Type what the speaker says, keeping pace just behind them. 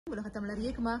உலகத் தமிழர்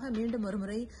இயக்கமாக மீண்டும்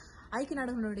ஒருமுறை ஐக்கிய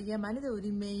நாடுகளுடைய மனித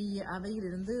உரிமை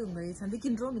அவையிலிருந்து உங்களை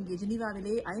சந்திக்கின்றோம். இங்கே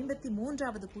ஜெனீவாவிலே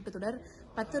 53வது கூட்டத்தொடர்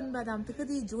 19ஆம்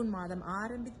திகதி ஜூன் மாதம்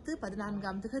ஆரம்பித்து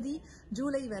 14ஆம் திகதி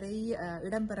ஜூலை வரை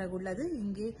இடம்பெற உள்ளது.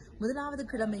 இங்கே முதலாவது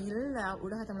கிழமையில்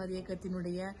உலகத் தமிழர்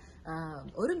இயக்கத்தினுடைய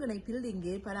ஒருங்கிணைப்பில்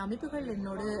இங்கே பல அமைப்புகள்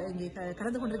என்னோடு இங்கே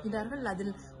கலந்து கொண்டிருக்கின்றார்கள்.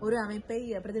 அதில் ஒரு அமைப்பை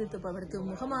பிரதிநிதித்துவப்படுத்தும்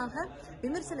முகமாக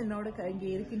விமர்சன் என்னோடு இங்கே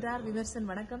இருக்கின்றார். விமர்சன்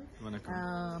வணக்கம்.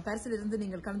 பாரிஸில் இருந்து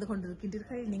நீங்கள் கலந்து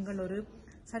கொண்டிருக்கின்றீர்கள். நீங்கள் ஒரு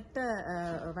சட்ட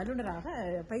வல்லுநராக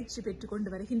பயிற்சி பெற்றுக் கொண்டு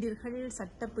வருகின்றீர்கள்.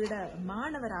 சட்டப்பீட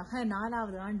மாணவராக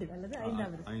 4வது ஆண்டில் அல்லது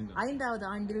 5வது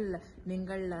ஆண்டில்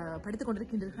நீங்கள் படித்துக்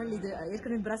கொண்டிருக்கின்றீர்கள். இது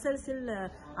ஏற்கனவே பிரசல்ஸில்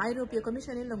ஐரோப்பிய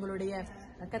கமிஷனில் உங்களுடைய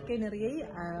கற்கை நிறையை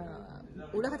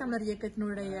உலக தமிழர்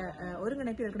இயக்கத்தினுடைய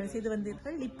ஒருங்கிணைப்பில் ஏற்கனவே செய்து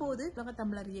வந்தீர்கள். இப்போது உலக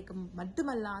தமிழர் இயக்கம்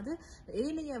மட்டுமல்லாது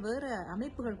ஏனைய வேற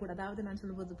அமைப்புகள் கூட, அதாவது நான்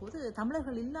சொல்வது போது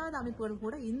தமிழர்கள் இல்லாத அமைப்புகள்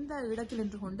கூட இந்த இடத்தில்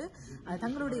நின்று கொண்டு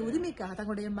தங்களுடைய உரிமைக்காக,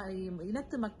 தங்களுடைய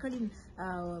இனத்து மக்களின்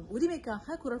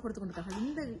உரிமைக்காக குரல் கொடுத்துக்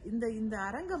கொண்டிருக்கிறார்கள். இந்த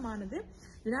அரங்கமானது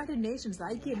யுனைடெட் நேஷன்ஸ்,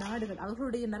 ஐக்கிய நாடுகள்,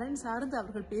 அவர்களுடைய நலன் சார்ந்து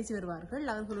அவர்கள் பேசி வருவார்கள்.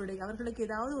 அவர்களுக்கு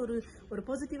ஏதாவது ஒரு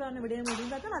பாசிட்டிவான விடயம்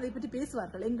இருந்தால் தான் அதை பற்றி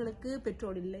பேசுவார்கள். எங்களுக்கு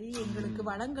பெட்ரோல் இல்லை, எங்களுக்கு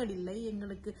வளங்கள் இல்லை,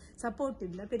 எங்களுக்கு சப்போர்ட்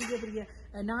இல்லை, பெரிய பெரிய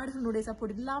நாடுகளுடைய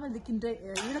சப்போர்ட் இல்லாமல் இருக்கின்ற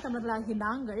ஈழத்தமிழர்களாகிய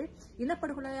நாங்கள்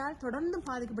இனப்படுகொலையால் தொடர்ந்து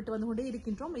பாதிக்கப்பட்டு வந்து கொண்டே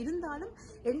இருக்கின்றோம். இருந்தாலும்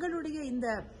எங்களுடைய இந்த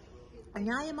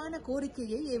நியாயமான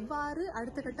கோரிக்கையை எவ்வாறு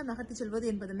அடுத்த கட்டம் நகர்த்தி செல்வது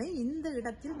என்பதனை இந்த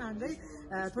இடத்தில் நாங்கள்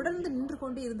தொடர்ந்து நின்று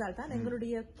கொண்டே இருந்தால்தான்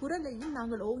எங்களுடைய குரலையும்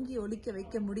நாங்கள் ஓங்கி ஒலிக்க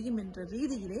வைக்க முடியும் என்ற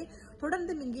ரீதியிலே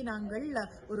தொடர்ந்து இங்கே நாங்கள்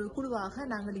ஒரு குழுவாக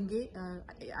நாங்கள் இங்கே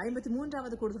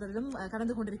 53வது கூட்டத்தொடரிலும்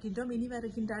கலந்து கொண்டிருக்கின்றோம். இனி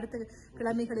வருகின்ற அடுத்த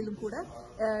கிழமைகளிலும் கூட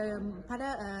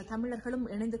பல தமிழர்களும்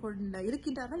இணைந்து கொண்டு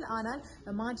இருக்கின்றார்கள். ஆனால்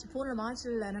போன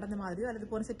மார்ச்சில் நடந்த மாதிரியோ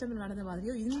அல்லது போன செப்டம்பர் நடந்த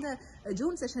மாதிரியோ இந்த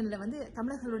ஜூன் செஷன்ல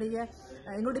தமிழர்களுடைய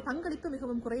எங்களுடைய பங்களிப்பு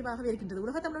மிகவும் குறைவாகவே இருக்கின்றது.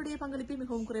 உலக தமிழுடைய பங்களிப்பு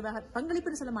மிகவும் குறைவாக,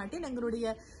 பங்களிப்புன்னு சொல்ல மாட்டேன், எங்களுடைய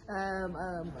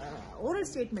ஓரல்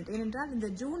ஸ்டேட்மெண்ட். ஏனென்றால் இந்த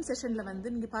ஜூன் செஷன்ல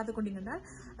நீங்க பார்த்து கொண்டீங்கன்னா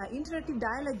இன்டராக்டிவ்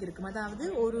டயலாக் இருக்கும். அதாவது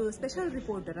ஒரு ஸ்பெஷல்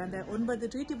ரிப்போர்ட்டர், அந்த 9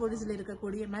 ட்ரீட்டி பாடிஸ்ல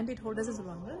இருக்கக்கூடிய மேண்டேட் ஹோல்டர்ஸ்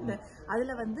சொல்லுவாங்க,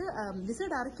 அதுல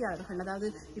விசேட அறிக்கையாளர்கள், அதாவது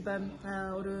இப்ப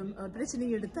ஒரு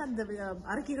பிரச்சனையை எடுத்து அந்த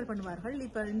அறிக்கைகள் பண்ணுவார்கள்.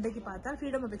 இப்ப இன்றைக்கு பார்த்தால்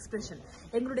ஃப்ரீடம் ஆஃப் எக்ஸ்பிரஷன்,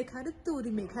 எங்களுடைய கருத்து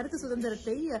உரிமை, கருத்து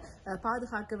சுதந்திரத்தை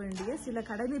பாதுகாக்க வேண்டிய சில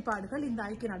கடமைப்பாடுகள் இந்த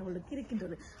ஐக்கிய நாடுகளுக்கு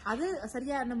இருக்கின்றது. அது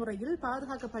சரியான முறையில்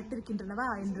பாதுகாக்கப்பட்டிருக்கின்றனவா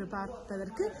என்று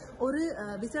பார்ப்பதற்கு ஒரு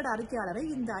விசேட அறிக்கையாளரை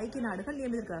இந்த ஐக்கிய நாடுகள்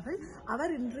நியமித்திருக்கிறார்கள்.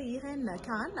 அவர் இன்று ஈஹன்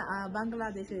கான்,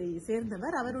 பங்களாதேஷை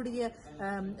சேர்ந்தவர். அவருடைய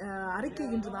அறிக்கை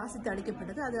இன்று வாசித்து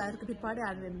அளிக்கப்பட்டது. அதற்கு பிற்பாடு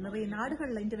நிறைய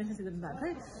நாடுகள் இன்டர்வென்ஷன்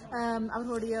செய்திருந்தார்கள்.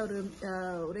 அவர்களுடைய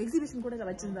ஒரு எக்ஸிபிஷன் கூட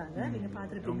வச்சிருந்தாங்க. நீங்க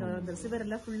பார்த்திருப்பீங்க. அந்த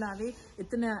சிவரில் ஃபுல்லாவே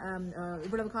எத்தனை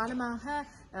இவ்வளவு காலமாக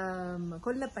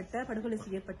கொல்லப்பட்ட, படுகொலை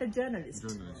செய்யப்பட்ட ஜேர்னலிஸ்ட்,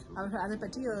 அவர்கள் அதை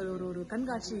பற்றி ஒரு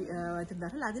கண்காட்சி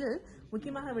வைத்திருந்தார்கள். அதில்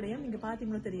முக்கியமாக விடயம் நீங்க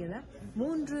பாத்தீங்களோ தெரியல,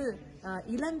 3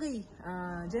 இலங்கை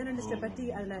ஜேர்னலிஸ்ட பற்றி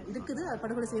அதுல இருக்குது,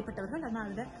 படுகொலை செய்யப்பட்டவர்கள். ஆனால்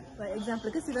அதுல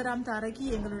எக்ஸாம்பிளுக்கு சிவராம் தாரகி,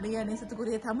 எங்களுடைய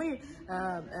நேசத்துக்குரிய தமிழ்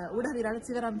ஊடகவியலாளர்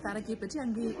சிவராம் தாரகியை பற்றி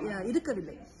அங்கே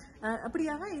இருக்கவில்லை.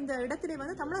 அப்படியாக இந்த இடத்திலே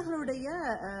தமிழர்கள்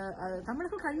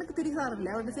கண்ணுக்கு தெரிகிறார்கள்,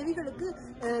 அவருடைய செவிகளுக்கு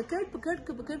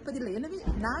கேட்பதில்லை. எனவே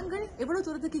நாங்கள் எவ்வளவு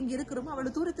தூரத்துக்கு இங்கு இருக்கிறோமோ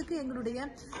அவ்வளவு தூரத்துக்கு எங்களுடைய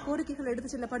கோரிக்கைகள்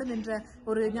எடுத்து செல்லப்படும் என்ற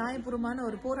ஒரு நியாயபூர்வமான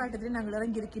ஒரு போராட்டத்தில் நாங்கள்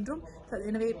இறங்கி இருக்கின்றோம்.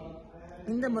 எனவே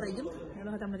இந்த முறையும்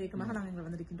உலக தமிழர் இயக்கமாக நாங்கள்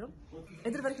வந்திருக்கின்றோம்.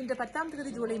 எதிர்வருகின்ற 10ஆம்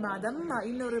தேதி ஜூலை மாதம்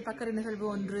இன்னொரு பக்கரை நிகழ்வு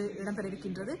ஒன்று இடம்பெற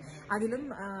இருக்கின்றது. அதிலும்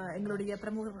எங்களுடைய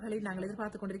பிரமுகர்களை நாங்கள்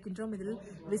எதிர்பார்த்துக் கொண்டிருக்கின்றோம். இதில்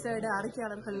விசேட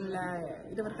அறிக்கையாளர்கள்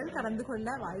இருவர்கள் கலந்து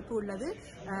கொள்ள வாய்ப்பு உள்ளது.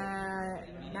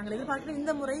 நாங்கள் எதிர்பார்க்கிற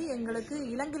இந்த முறை எங்களுக்கு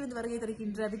இலங்கையிலிருந்து வருகை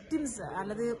தருகின்ற விக்டிம்ஸ்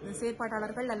அல்லது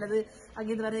செயற்பாட்டாளர்கள் அல்லது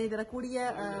அங்கிருந்து வருகை தரக்கூடிய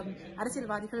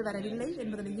அரசியல்வாதிகள் வரவில்லை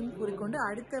என்பதனையும் கூறிக்கொண்டு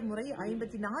அடுத்த முறை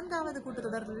 54வது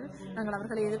கூட்டத்தொடரில் நாங்கள்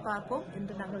அவர்களை எதிர்பார்ப்போம்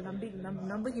என்று நாங்கள்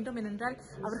நம்புகின்றோம். ஏனென்றால்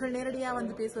அவர்கள் நேரடியாக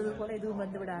பேசுவது போல எதுவும்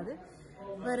வந்துவிடாது.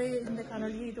 வேறு இந்த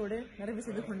காணொலியை இதோடு நிறைவு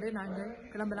செய்து கொண்டு நாங்கள்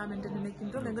கிளம்பலாம் என்று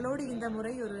நினைக்கின்றோம். எங்களோடு இந்த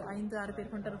முறை ஒரு 5-6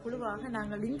 பேர் கொண்ட குழுவாக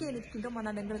நாங்கள் இங்கே நிற்கின்றோம்.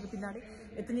 ஆனால் எங்களுக்கு பின்னாடி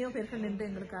எத்தனையோ பேர்கள் நின்று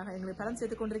எங்களை பலம்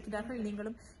செய்து கொண்டிருக்கிறார்கள்.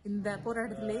 நீங்களும் இந்த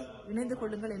போராட்டத்திலே இணைந்து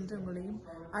கொள்ளுங்கள் என்று உங்களையும்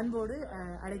அன்போடு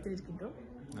அழைத்திருக்கின்றோம்.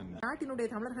 நாட்டினுடைய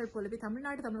தமிழர்கள் போலவே,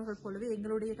 தமிழ்நாட்டு தமிழர்கள் போலவே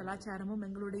எங்களுடைய கலாச்சாரமும்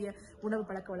எங்களுடைய உணவு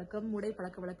பழக்க வழக்கம், உடை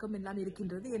பழக்க வழக்கம் எல்லாம்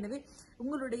இருக்கின்றது. எனவே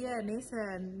உங்களுடைய நேச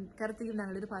கருத்தையும்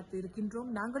நாங்கள் எதிர்பார்த்து இருக்கின்றோம்.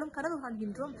 நாங்களும் கனவு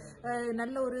காண்கின்றோம்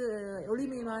நல்ல ஒரு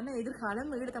ஒளிமயமான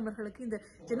எதிர்காலம் ஈழத்தமிழர்களுக்கு. இந்த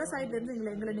ஜெனோசைட்ல இருந்து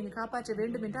எங்களை நீங்க காப்பாற்ற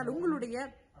வேண்டும் என்றால் உங்களுடைய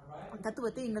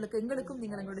தத்துவத்தை எங்களுக்கும்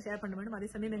நீங்கள் எங்களோட ஷேர் பண்ண வேண்டும். அதே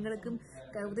சமயம் எங்களுக்கும்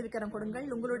உதவிக்கரம் கொடுங்கள்.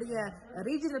 உங்களுடைய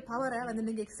ரீஜனல் பவரை வந்து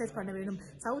நீங்க எக்ஸசைஸ் பண்ண வேண்டும்.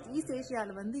 சவுத் ஈஸ்ட்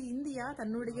ஏஷியாவில் வந்து இந்தியா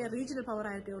தன்னுடைய ரீஜனல்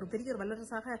பவரா இருக்க ஒரு பெரிய ஒரு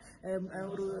வல்லரசாக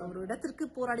ஒரு இடத்திற்கு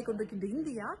போராடி கொண்டிருக்கின்ற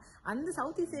இந்தியா அந்த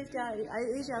சவுத் ஈஸ்ட்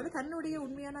ஏஷியாவில் தன்னுடைய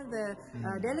உண்மையான அந்த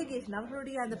டெலிகேஷன்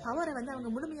அவர்களுடைய அந்த பவரை வந்து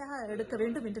அவங்க முழுமையாக எடுக்க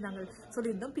வேண்டும் என்று நாங்கள்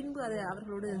சொல்லியிருந்தோம். பின்பு அதை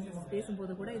அவர்களோடு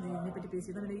பேசும்போது கூட இதை பற்றி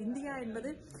பேசியிருந்தோம். இந்தியா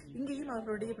என்பது இங்கேயும்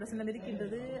அவர்களுடைய பிரச்சனை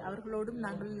இருக்கின்றது. அவர்களோடும்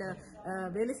நாங்கள்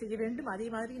வேலை செய்ய வேண்டும். அதே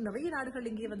மாதிரி நிறைய நாடுகள்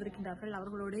இங்கே வந்திருக்கின்றார்கள்.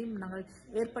 அவர்களோடையும் நாங்கள்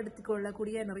ஏற்படுத்திக்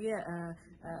கொள்ளக்கூடிய நிறைய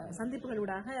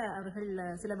சந்திப்புகளூடாக அவர்கள்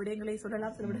சில விடயங்களை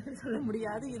சொல்லலாம், சில விடயங்களை சொல்ல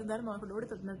முடியாது. இருந்தாலும் அவர்களோடு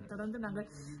தொடர்ந்து நாங்கள்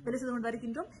வேலை செய்து கொண்டு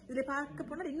வருகின்றோம். இதில் பார்க்க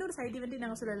போனால் இன்னொரு சைட் இவெண்ட்டை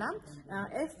நாங்கள் சொல்லலாம்.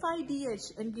 FIDH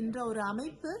என்கின்ற ஒரு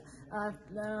அமைப்பு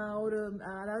ஒரு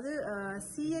அதாவது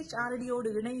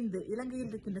CHRDயோடு இணைந்து இலங்கையில்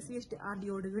இருக்கின்ற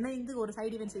CHRDயோடு இணைந்து ஒரு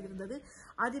சைட் இவெண்ட் செய்திருந்தது.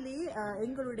 அதிலே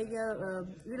எங்களுடைய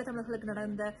ஈழத்தமிழர்களுக்கு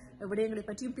நடந்த விடயங்களை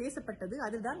பற்றியும் பேசப்பட்டது.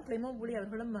 அதுதான் கிளெமோபுலி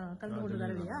அவர்களும் கலந்து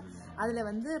கொண்டிருந்தார் இல்லையா? அதுல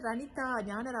வந்து ரணிதா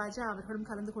ஞானராஜா அவர்களும்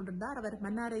கலந்து கொண்டிருந்தார். அவர்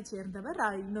மன்னாரை சேர்ந்தவர்.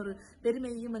 இன்னொரு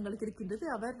பெருமையும் எங்களுக்கு இருக்கின்றது.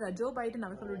 அவர் ஜோ பைடன்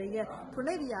அவர்களுடைய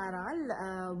துணைவியாரால்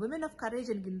விமன் ஆஃப்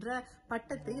கரேஜ் என்கின்ற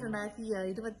பட்டத்தை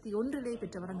 2021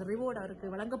 பெற்றவர். அந்த ரிவார்டு அவருக்கு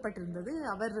வழங்கப்பட்டிருந்தது.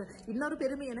 அவர் இன்னொரு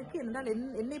பெருமை எனக்கு என்றால்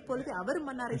என்னை போலவே அவரும்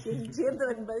மன்னாரை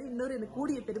சேர்ந்தவர் என்பது இன்னொரு எனக்கு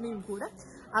கூடிய பெருமையும் கூட.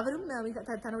 அவரும்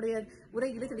தன்னுடைய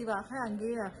உரையிலே தெளிவாக அங்கே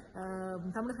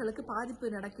தமிழர்களுக்கு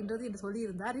பாதிப்பு நடக்கின்றது என்று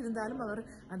சொல்லியிருந்தார். இருந்தாலும் அவர்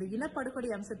அந்த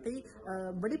இனப்படுகொலை அம்சத்தை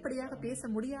வெளிப்படையாக பேச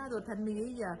முடியாத ஒரு தன்மையை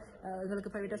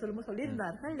எங்களுக்கு பிரைவேட்டா சொல்லும்போது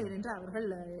சொல்லியிருந்தார்கள். ஏனென்றால் அவர்கள்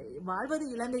வாழ்வது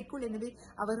இலங்கைக்குள். எனவே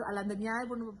அவர் அந்த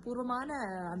நியாயபூர்வமான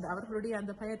அந்த அவர்களுடைய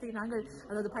அந்த பயத்தை நாங்கள்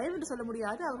அதாவது பயம் என்று சொல்ல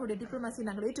முடியாது. அவர்களுடைய டிப்ளமசியை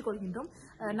நாங்கள் ஏற்றுக்கொள்கின்றோம்.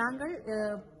 நாங்கள்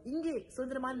இங்கே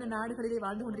சுதந்திரமான நாடுகளிலே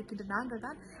வாழ்ந்து கொண்டிருக்கின்ற நாங்கள்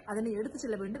தான் அதனை எடுத்துச்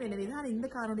செல்ல வேண்டும். எனவேதான் இந்த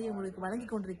காணொலியை உங்களுக்கு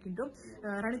வழங்கிக் கொண்டிருக்கின்றோம்.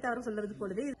 ரணிதா அவர் சொல்றது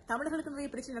போலவே தமிழர்களுக்கு நிறைய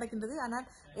பிரச்சனை நடக்கின்றது. ஆனால்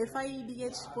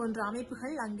FIDH போன்ற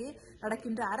அமைப்புகள் அங்கே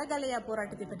நடக்கின்ற அறகலையா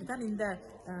போராட்டத்தை பற்றி தான் இந்த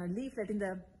லீஃப்லெட் இந்த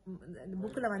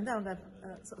புக்கில் வந்து அவங்க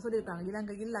சொல்லியிருக்காங்க.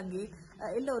 இலங்கையில் அங்கே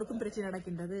எல்லோருக்கும் பிரச்சனை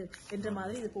நடக்கின்றது என்ற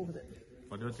மாதிரி இது போகுது.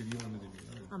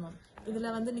 ஆமாம், இதுல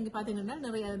வந்து நீங்க பாத்தீங்கன்னா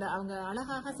நிறைய அவங்க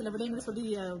அழகாக சில விடயங்களை சொல்லி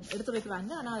எடுத்து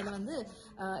வைக்கிறாங்க. ஆனா அதுல வந்து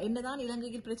என்னதான்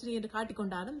இலங்கையில் பிரச்சனை என்று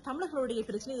காட்டிக்கொண்டாலும் தமிழர்களுடைய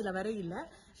பிரச்சனை இதுல வர இல்ல.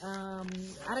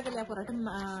 அறகலையா போராட்டம்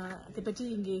பற்றி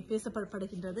இங்கே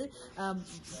பேசப்படுகின்றது.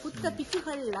 புத்த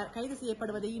பிக்குகள் கைது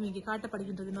செய்யப்படுவதையும் இங்கே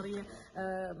காட்டப்படுகின்றது. நிறைய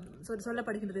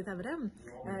சொல்லப்படுகின்றதை தவிர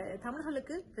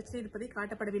தமிழர்களுக்கு பிரச்சனை இருப்பதை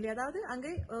காட்டப்படவில்லை. அதாவது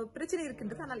அங்கே பிரச்சனை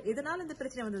இருக்கின்றது. ஆனால் எதனால் இந்த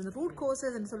பிரச்சனை வந்தது ரூட்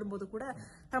கோசஸ் என்று சொல்லும்போது கூட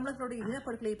தமிழர்களுடைய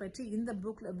இனப்படுகொலை பற்றி இந்த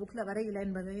புக்ல வரையில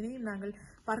என்பதை நாங்கள்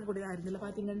பார்க்கக்கூடியதாக இருந்தது.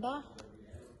 பாத்தீங்கன்னா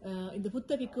இந்த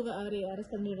புத்த பிக்கு அரசு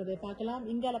பண்ணிடுறதை பார்க்கலாம்.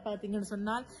 இங்கால பாத்தீங்கன்னு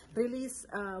சொன்னால் ரிலீஸ்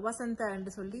வசந்த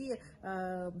என்று சொல்லி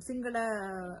சிங்கள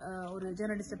ஒரு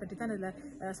ஜேர்னலிஸ்டை பற்றி தான் இதுல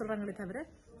சொல்றாங்களே தவிர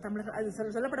தமிழர்கள் அது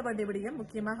சொல்லப்பட வேண்டிய விடயம்.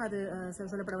 முக்கியமாக அது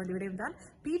சொல்லப்பட வேண்டிய விடயம் தான்.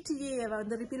 PTA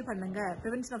வந்து ரிப்பீல் பண்ணுங்க,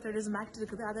 பிரிவென்ஷன் ஆஃப் டெரரிசம் ஆக்ட்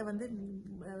இருக்குது, அதை வந்து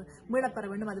மீளப்பெற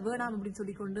வேண்டும், அது வேணாம் அப்படின்னு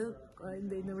சொல்லிக்கொண்டு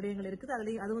இந்த விடயங்கள் இருக்குது.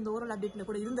 அது வந்து ஓரல் அப்டேட்ல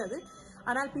கூட இருந்தது.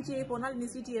 ஆனால் PTA போனால் இனி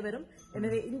CTA வரும்.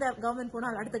 எனவே இந்த கவர்மெண்ட்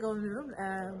போனால் அடுத்த கவர்மெண்ட் வரும்.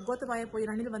 கோத்தபாய போய்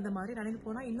ரணில் வந்த மாதிரி ரணில்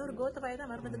போனா இன்னொரு கோத்தபாய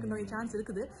தான் வர்றதுக்கு நிறைய சான்ஸ்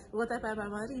இருக்குது. கோத்தபாய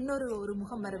மாதிரி இன்னொரு ஒரு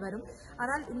முகம் வரும்.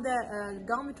 ஆனால் இந்த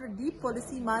கவர்மெண்டோட டீப்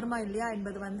பாலிசி மாறுமா இல்லையா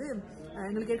என்பது வந்து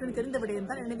எங்களுக்கு ஏற்கனவே தெரிந்த விடயம்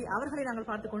தான். எனவே அவர்களை நாங்கள்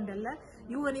பார்த்துக் கொண்டல்ல,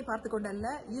 UN-ஐ பார்த்துக் கொண்டல்ல,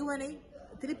 UN-ஐ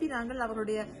திருப்பி நாங்கள்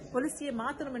அவர்களுடைய பாலிசியை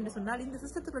மாற்றணும் என்று சொன்னால் இந்த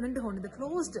சிஸ்டத்துக்குள்ள நின்று கொண்டு இந்த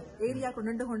க்ளோஸ்ட் ஏரியாக்குள்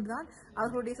நின்று கொண்டுதான்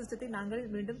அவர்களுடைய சிஸ்டத்தை நாங்கள்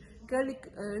மீண்டும் கேள்வி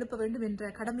எழுப்ப வேண்டும் என்ற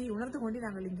கடமையை உணர்ந்து கொண்டு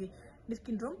நாங்கள் இங்கே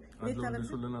நிற்கின்றோம்.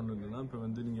 சொல்லலாம் இப்ப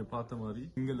வந்து நீங்க பார்த்த மாதிரி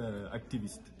சிங்கள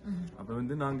ஆக்டிவிஸ்ட் அப்ப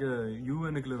வந்து நாங்க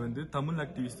UN-க்குள்ள வந்து தமிழ்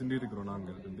ஆக்டிவிஸ்ட் இருக்கிறோம்.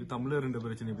 நாங்கள் வந்து தமிழர் என்ற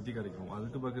பிரச்சனையை பத்தி கிடைக்கிறோம்.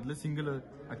 அதுக்கு பக்கத்துல சிங்கள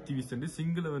ஆக்டிவிஸ்ட்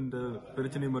சிங்கள வந்த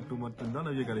பிரச்சனை மட்டும்தான்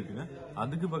நிறைய கிடைக்கணும்.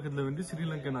 அதுக்கு பக்கத்துல வந்து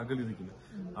ஸ்ரீலங்கா நாக்கள் இருக்கணும்.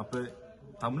 அப்ப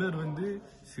தமிழர் வந்து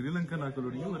ஸ்ரீலங்கா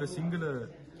நாக்களோடையும் ஒரு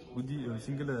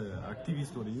சிங்கள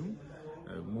ஆக்டிவிஸ்டோடையும்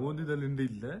மோதுதல் என்று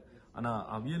இல்ல. ஆனா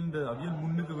அவியல்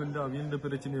முன்னுக்கு வந்து அவியல்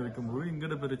பிரச்சனை வைக்கும்போது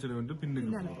எங்கட பிரச்சனை வந்து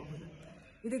பின்னுக்கு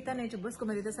இதைத்தான் நேற்று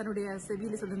போஸ்குமாரி தன்னுடைய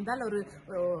செவியில சொல்லியிருந்தால் ஒரு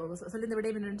சொல்லியிருந்த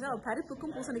விடயம் என்னென்றால்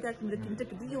பருப்புக்கும் பூசணிக்காய்க்கும் இருக்கின்ற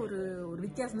பெரிய ஒரு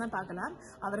வித்தியாசம் தான் பார்க்கலாம்.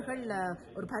 அவர்கள்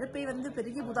ஒரு பருப்பை வந்து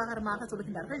பெரிய உதாரணமாக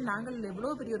சொல்கின்றார்கள். நாங்கள்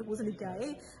எவ்வளவு பெரிய ஒரு பூசணிக்காயை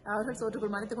அவர்கள்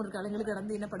சோற்றுக்குள் மறைத்துக் கொண்டிருக்க எங்களுக்கு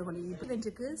நடந்து என்ன படுகொலை.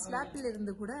 இன்றைக்கு ஸ்லாப்பில்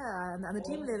இருந்து கூட அந்த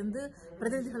டீம்ல இருந்து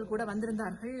பிரதிநிதிகள் கூட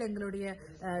வந்திருந்தார்கள். எங்களுடைய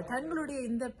தங்களுடைய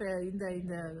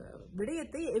இந்த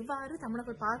விடயத்தை எவ்வாறு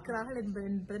தமிழர்கள் பார்க்கிறார்கள்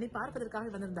என்பதனை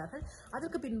பார்ப்பதற்காக வந்திருந்தார்கள்.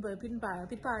 அதற்கு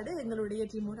பிற்பாடு எங்களுடைய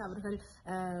டீமோடு அவர்கள்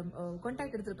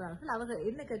கான்டாக்ட் எடுத்திருக்கிறார்கள். அவர்கள்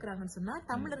என்ன கேட்கிறாங்கன்னு சொன்னா,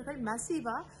 தமிழர்கள்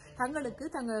மசிவா தங்களுக்கு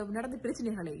நடந்த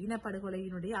பிரச்சனைகளை,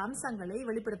 இனப்படுகொலையினுடைய அம்சங்களை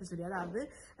வெளிப்படுத்த சொல்லி, அதாவது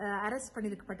அரெஸ்ட்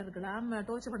பண்ணிருக்கப்பட்டிருக்கலாம்,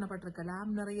 டோர்ச்சர்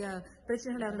பண்ணப்பட்டிருக்கலாம், நிறைய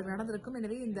பிரச்சனைகள் அவர்களுக்கு நடந்திருக்கும்.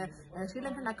 எனவே இந்த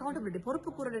ஸ்ரீலங்கன் அக்கௌண்டபிலிட்டி,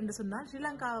 பொறுப்பு கூறல் என்று சொன்னால்,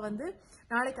 ஸ்ரீலங்கா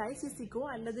நாளைக்கு ஐசிசிக்கோ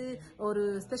அல்லது ஒரு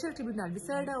ஸ்பெஷல் ட்ரிபியூனல்,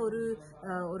 விசேட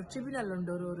ஒரு ட்ரிபியூனல்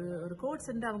உண்டு, ஒரு கோர்ட்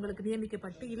சென்று அவங்களுக்கு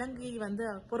நியமிக்கப்பட்டு இலங்கையை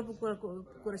பொறுப்பு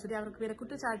கூற சொல்லி அவருக்கு வேற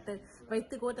குற்றச்சாட்டு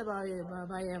வைத்து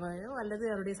கோத்தபாயவையோ அல்லது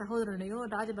அவருடைய சகோதரனையோ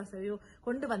ராஜபக்சவையோ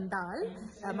கொண்டு வந்தால்,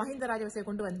 மஹிந்த ராஜபக்சவை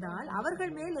கொண்டு வந்தால்,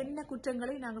 அவர்கள் மேல் என்ன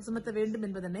குற்றங்களை நாங்கள் சுமத்த வேண்டும்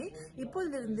என்பதனை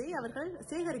இப்போதிலிருந்தே அவர்கள்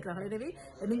சேகரிக்கிறார்கள். எனவே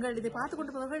நீங்கள் இதை பார்த்துக்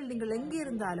கொண்டிருப்பவர்கள், நீங்கள் எங்கே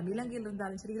இருந்தாலும், இலங்கையில்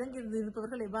இருந்தாலும் சரி, இலங்கையில்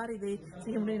இருப்பவர்கள் எவ்வாறு இதை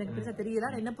செய்ய முடியும் எனக்கு பெருசா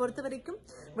தெரியல. என்னை பொறுத்த வரைக்கும்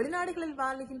வெளிநாடுகளில்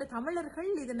வாழ்கின்ற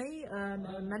தமிழர்கள் இதனை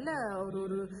நல்ல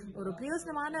ஒரு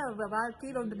பிரயோசனமான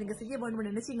வாழ்க்கையில் ஒன்று நீங்க செய்ய வேண்டும்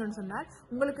நினைச்சீங்கன்னு சொன்னால்,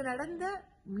 உங்களுக்கு நடந்த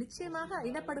நிச்சயமாக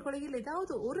இனப்படுகொலையில்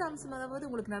ஏதாவது ஒரு அம்சமாவது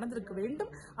உங்களுக்கு நடந்திருக்க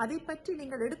வேண்டும். அதை பற்றி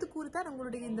நீங்கள் எடுத்து கூறித்தான்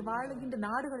உங்களுடைய இந்த வாழ்கின்ற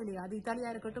நாடுகளிலே, அது இத்தாலியா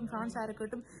இருக்கட்டும், பிரான்ஸா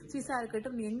இருக்கட்டும், சுவிஸா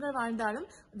இருக்கட்டும், எங்க வாழ்ந்தாலும்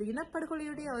இந்த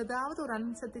இனப்படுகொலையுடைய ஏதாவது ஒரு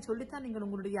அம்சத்தை சொல்லித்தான் நீங்கள்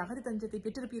உங்களுடைய அகதி தஞ்சத்தை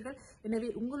பெற்றிருப்பீர்கள்.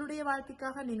 எனவே உங்களுடைய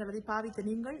வாழ்க்கைக்காக நீங்கள் அதை பாவித்த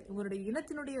நீங்கள் உங்களுடைய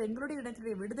எங்களுடைய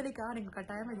இனத்தினுடைய விடுதலைக்காக நீங்கள்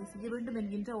கட்டாயம் இதை செய்ய வேண்டும்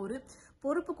என்கின்ற ஒரு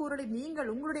பொறுப்பு கூறலை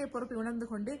நீங்கள் உங்களுடைய பொறுப்பை உணர்ந்து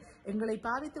கொண்டு எங்களை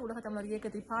பாவித்து, உலக தமிழர்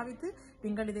இயக்கத்தை பாவித்து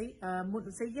நீங்கள் இதை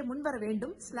செய்ய முன்வர வேண்டும்.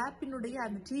 ஸ்லாப்பினுடைய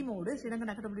அந்த டீமோடு,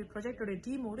 ஸ்ரீலங்கன் அகாடமிக் ப்ராஜெக்டோட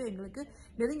டீமோடு எங்களுக்கு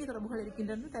நெருங்கிய தொடர்புகள்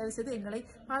இருக்கின்றன. தயவு செய்து எங்களை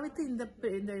பாவித்து இந்த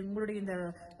உங்களுடைய இந்த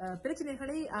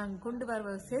பிரச்சனைகளை கொண்டு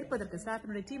சேர்ப்பதற்கு,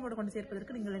 ஸ்லாப்பினுடைய டீமோடு கொண்டு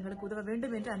சேர்ப்பதற்கு நீங்கள் எங்களுக்கு உதவ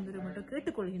வேண்டும் என்று அன்பு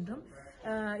கேட்டுக்கொள்கின்றோம்.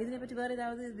 இதனை பற்றி வேற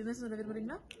ஏதாவது விமர்சனம் சொல்ல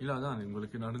விரும்புறீங்களா? இல்ல, அதான்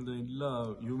உங்களுக்கு நடந்த எல்லா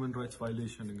ஹியூமன் ரைட்ஸ்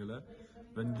வயலேஷனுங்களை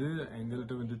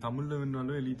எங்கள்கிட்ட தமிழ்ல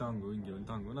வேணாலும் எழுதித்தாங்க, இங்க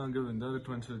தாங்க, நாங்க அதை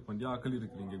டிரான்ஸ்லேட் பண்ணி ஆக்கள்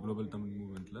இருக்கு இங்க குளோபல் தமிழ்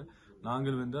மூவ்மெண்ட்ல.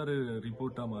 நாங்கள் அதை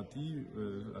ரிப்போர்ட்டா மாத்தி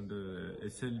அந்த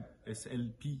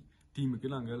எஸ்எல்பி டீமுக்கு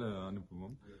நாங்கள்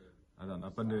அனுப்புவோம். அதான்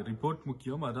அப்ப அந்த ரிப்போர்ட்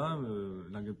முக்கியம். அதான்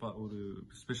நாங்க ஒரு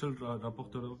ஸ்பெஷல்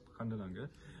ரப்போர்ட்டர் கண்டாங்க.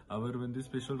 அவர்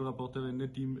ஸ்பெஷல் ரப்போர்ட்டர் என்ன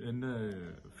டீம் என்ன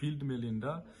ஃபீல்ட்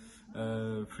மேலேண்டா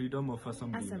ஃப்ரீடம் ஆஃப்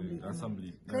அசம்பிளி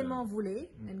கிளேமாவூலே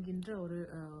என்கின்ற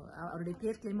அவருடைய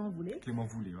பேர் கிளேமாவூலே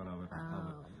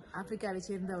ஆப்பிரிக்காவை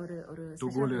சேர்ந்த ஒரு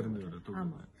தொகோல இருந்து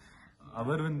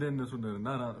அவர் என்ன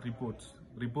சொன்னாருன்னா,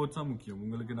 ரிப்போர்ட்ஸா முக்கியம்,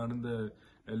 உங்களுக்கு நடந்த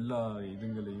எல்லா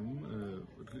இதுங்களையும்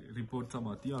ரிப்போர்ட்ஸா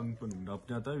மாத்தி அனுப்பணும்.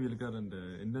 அப்படின்னா தான் இவளுக்கு அந்த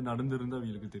என்ன நடந்திருந்தா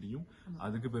இவளுக்கு தெரியும்,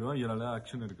 அதுக்கு பிறகு இவளால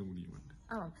ஆக்ஷன் எடுக்க முடியும்.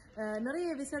 நிறைய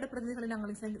விசேட பிரதிநிதிகளை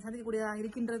நாங்கள் சந்திக்கக்கூடியதாக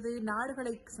இருக்கின்றது,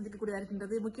 நாடுகளை சந்திக்கக்கூடியதாக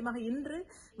இருக்கின்றது. முக்கியமாக இன்று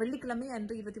வெள்ளிக்கிழமை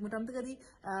அன்று 23ஆம் தேதி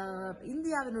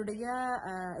இந்தியாவினுடைய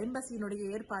எம்பசியினுடைய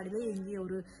ஏற்பாடிலே இங்கே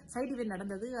ஒரு சைட் இவென்ட்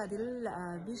நடந்தது. அதில்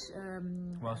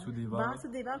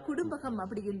வாசுதேவா குடும்பகம்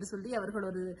அப்படி என்று சொல்லி அவர்கள்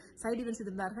ஒரு சைட் இவென்ட்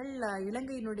செய்திருந்தார்கள்.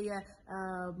 இலங்கையினுடைய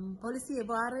பாலிசி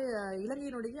எவ்வாறு,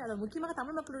 இலங்கையினுடைய முக்கியமாக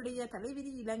தமிழ் மக்களுடைய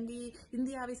தலைவிதி இலங்கை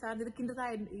இந்தியாவை சார்ந்திருக்கின்றதா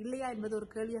இல்லையா என்பது ஒரு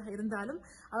கேள்வியாக இருந்தாலும்,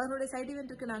 அவர்களுடைய சைட்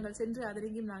இவென்ட்டுக்கு நாங்கள் சென்று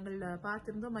அதனையும் நாங்கள்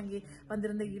பார்த்திருந்தோம். அங்கே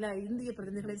வந்திருந்த இந்திய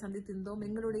பிரதிநிதிகளை சந்தித்திருந்தோம்.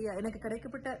 எனக்கு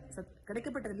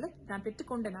கிடைக்கப்பட்டதில்லை, நான்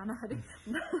பெற்றுக்கொண்டேன். நானாகவே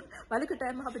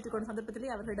வலுக்கட்டாயமாக பெற்றுக்கொண்ட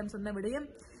சந்தர்ப்பத்திலே அவர்களிடம் சொன்ன விடயம்,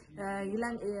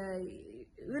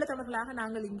 ஈழத்தமிழர்களாக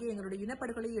நாங்கள் இங்கே எங்களுடைய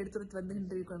இனப்படுகொலையை எடுத்துரைத்து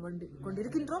வந்து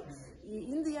கொண்டிருக்கின்றோம்.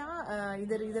 இந்தியா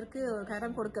இதற்கு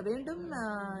கரம் கொடுக்க வேண்டும்.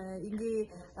 இங்கே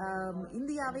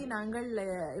இந்தியாவை நாங்கள்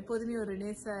எப்போதுமே ஒரு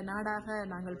நேச நாடாக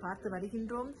நாங்கள் பார்த்து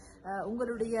வருகின்றோம்.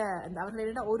 உங்களுடைய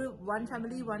அவர்களிடம் ஒரு one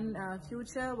family one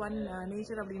future one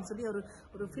nature அப்படின்னு சொல்லி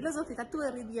ஒரு பிலோசபி, தத்துவ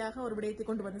ரீதியாக ஒரு விடயத்தை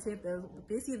கொண்டு வந்து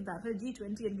பேசியிருந்தார்கள்.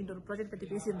 G20 என்கின்ற ஒரு ப்ராஜெக்ட் பற்றி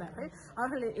பேசியிருந்தார்கள்.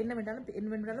 அவர்கள்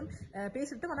என்னவென்றாலும்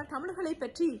பேசிவிட்டோம், ஆனால் தமிழர்களை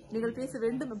பற்றி நீங்கள் பேச வேண்டும்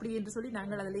அப்படி என்று சொல்லி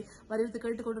நாங்கள் அதில் வலியுறுத்தி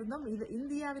கேட்டுக் கொண்டிருந்தோம்.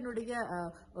 இந்தியாவினுடைய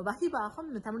வகிபாகம்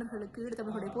தமிழர்களுக்கு,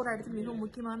 ஈழத்தமிழர்களுடைய போராட்டத்தில் மிகவும்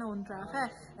முக்கியமான ஒன்றாக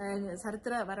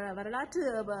சரித்திர வரலாற்றில்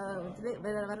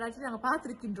நாங்கள்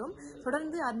பார்த்திருக்கின்றோம்.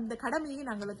 தொடர்ந்து அந்த கடமையை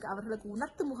அவர்களுக்கு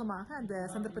உணர்த்தும் முகமாக அந்த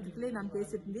சந்தர்ப்பத்திலே நான்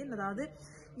பேசியிருந்தேன். அதாவது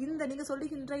நீங்க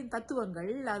சொல்லுகின்ற இந்த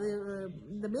தத்துவங்கள், அது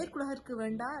இந்த மேற்குலகிற்கு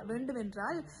வேண்டும்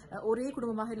என்றால் ஒரே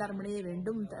குடும்பமாக எல்லாரும் இணைய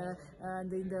வேண்டும்.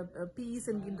 இந்த பீஸ்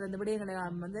என்கின்ற இந்த விடயங்கள்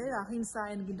எல்லாம் அஹிம்சா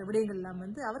என்கின்ற விடயங்கள் எல்லாம்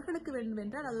அவர்களுக்கு வேண்டும்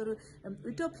என்றால் அது ஒரு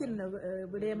யூட்டோப்பியன்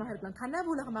விடயமாக இருக்கலாம், கனவு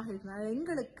உலகமாக இருக்கலாம்.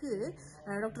 எங்களுக்கு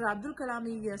டாக்டர் அப்துல்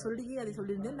கலாமி சொல்லியே அதை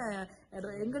சொல்லியிருந்தேன்.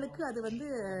 எங்களுக்கு அது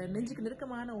நெஞ்சுக்கு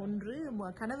நெருக்கமான ஒன்று,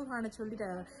 கனவு காண சொல்லி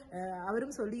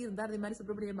அவரும் சொல்லியிருந்தார். அதே மாதிரி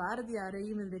சுப்பிரமணிய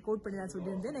பாரதியாரையும் இதை கோட் பண்ணி நான்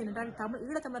சொல்லியிருந்தேன். ஏனென்றால்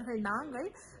ஈழத்தமிழர்கள் நாங்கள்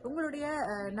உங்களுடைய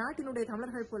நாட்டினுடைய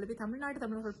தமிழர்கள் போலவே, தமிழ்நாட்டு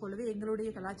தமிழர்கள் போலவே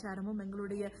எங்களுடைய கலாச்சாரமும்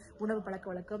எங்களுடைய உணவு பழக்க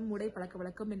வழக்கம், உடை பழக்க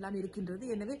வழக்கம் எல்லாம் இருக்கின்றது.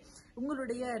 எனவே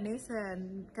உங்களுடைய நேச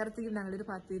கருத்தையும் நாங்கள்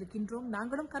எதிர்பார்த்து இருக்கின்றோம்.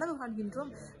 நாங்களும் கனவு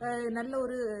காண்கின்றோம் நல்ல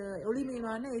ஒரு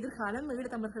ஒளிமயமான எதிர்காலம்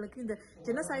ஈழத்தமிழர்களுக்கு. இந்த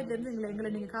ஜெனோசைட்ல இருந்து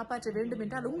எங்களை நீங்க காப்பாற்ற வேண்டும்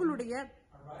என்றால் உங்களுடைய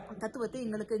தத்துவத்தை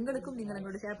எங்களுக்கும் நீங்கள்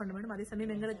எங்களோட ஷேர் பண்ண வேண்டும். அதே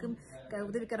சமயம் எங்களுக்கும்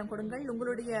உதவிக்கரம் கொடுங்கள்.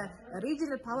 உங்களுடைய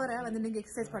ரீஜனல் பவரை நீங்க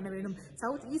எக்ஸசைஸ் பண்ண வேண்டும்.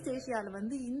 சவுத் ஈஸ்ட்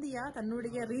ஏசியாவில் இந்தியா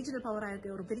தன்னுடைய ரீஜனல்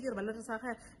பவராக ஒரு பெரிய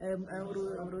வல்லரசாக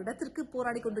ஒரு இடத்திற்கு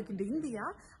போராடி கொண்டிருக்கின்ற இந்தியா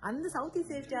அந்த சவுத்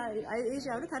ஈஸ்ட்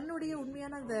ஏசியாவில் தன்னுடைய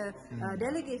உண்மையான அந்த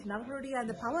டெலிகேஷன் அவர்களுடைய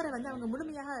அந்த பவரை அவங்க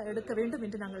முழுமையாக எடுக்க வேண்டும்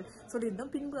என்று நாங்கள்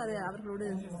சொல்லியிருந்தோம். பின்பு அதை அவர்களோடு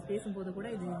பேசும்போது கூட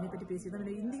இதை பற்றி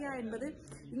பேசியிருந்தோம். இந்தியா என்பது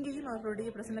இங்கேயும் அவர்களுடைய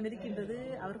பிரசன்னம் இருக்கின்றது.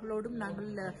 அவர்களோடும் நாங்கள்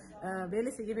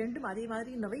வேலை செய்ய வேண்டும். அதே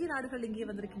மாதிரி நிறைய நாடுகள் இங்கே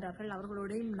வந்திருக்கின்றார்கள்.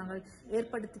 அவர்களோடையும் நாங்கள்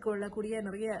ஏற்படுத்திக் கொள்ளக்கூடிய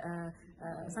நிறைய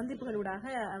சந்திப்புகளூடாக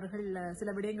அவர்கள் சில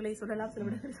விடயங்களை சொல்லலாம், சில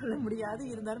விடயங்களை சொல்ல முடியாது.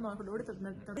 இருந்தாலும் அவர்களோடு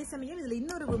அதே சமயம் இதில்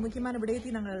இன்னொரு முக்கியமான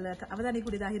விடயத்தை நாங்கள்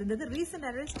அவதானிக்கூடியதாக இருந்தது. Recent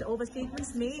arrest over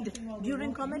statements made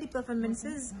during comedy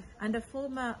performances and a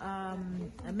former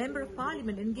member of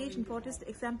parliament engaged in protest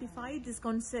exemplified this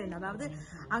concern. அதாவது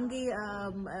அங்கே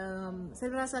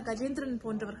செல்வராசா கஜேந்திரன்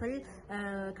போன்றவர்கள்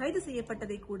கைது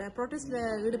செய்யப்பட்டதை கூட, புரோட்டஸ்ட்ல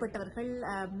ஈடுபட்டவர்கள்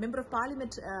மெம்பர் ஆஃப்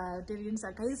பார்லிமெண்ட்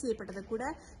கைது செய்யப்பட்டதை கூட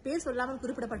பேர் சொல்லாமல்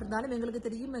குறிப்பிடப்பட்டிருந்தாலும் எங்களுக்கு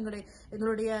தெரியும்.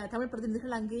 எங்களுடைய தமிழ்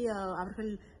பிரதிநிதிகள் அங்கே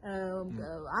அவர்கள்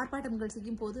ஆர்ப்பாட்டங்கள்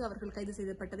செய்யும் போது அவர்கள் கைது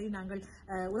செய்யப்பட்டதை நாங்கள்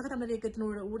உலக தமிழர் இயக்கத்தின்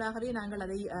ஊடாகவே நாங்கள்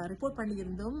அதை ரிப்போர்ட்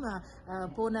பண்ணியிருந்தோம்.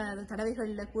 போன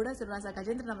தடவைகளில் கூட சிவராசா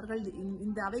கஜேந்திரன் அவர்கள்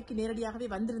இந்த அவைக்கு நேரடியாகவே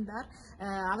வந்திருந்தார்.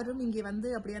 அவரும் இங்கே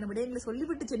அப்படியான விடயங்களை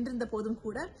சொல்லிவிட்டு சென்றிருந்த போதும்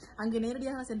கூட, அங்கே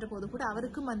நேரடியாக சென்ற போது கூட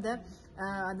அவருக்கும் அந்த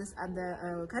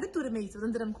கருத்துரிமை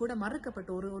சுதந்திரம் கூட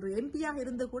மறுக்கப்பட்டு ஒரு எம்பியாக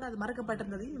இருந்து கூட அது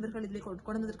மறுக்கப்பட்டிருந்ததையும் இவர்கள் இதில்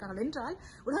கொண்டதற்காக என்றால்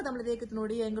உலக தமிழர்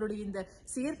இயக்கத்தினுடைய எங்களுடைய இந்த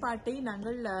செயற்பாட்டை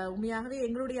நாங்கள் உண்மையாகவே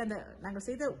எங்களுடைய அந்த நாங்கள்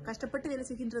செய்த கஷ்டப்பட்டு வேலை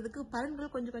செய்கின்றதுக்கு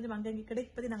பலன்கள் கொஞ்சம் கொஞ்சம் அங்கங்கே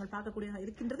கிடைப்பதை நாங்கள் பார்க்கக்கூடியதாக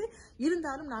இருக்கின்றது.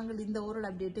 இருந்தாலும் நாங்கள் இந்த ஓரல்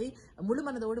அப்டேட்டை முழு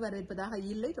மனதோடு வரவேற்பதாக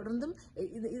இல்லை. தொடர்ந்தும்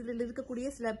இதில் இருக்கக்கூடிய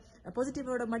சில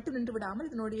பாசிட்டிவோட மட்டும் நின்று விடாமல்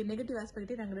இதனுடைய நெகட்டிவ்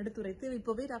ஆஸ்பெக்டை நாங்கள் எடுத்துரைத்து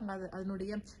இப்போவே நாங்கள்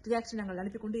அதனுடைய ரியாக்ஷன் நாங்கள்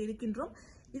அனுப்பி கொண்டு இருக்கின்றோம்.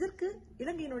 இதற்கு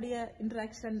இலங்கையினுடைய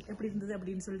இன்டராக்ஷன் எப்படி இருந்தது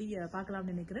அப்படின்னு சொல்லி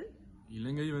பார்க்கலாம்னு நினைக்கிறேன்.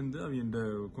 இலங்கை அவையண்ட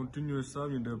கண்டினியூஸா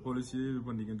அவையண்ட பாலிசியை இது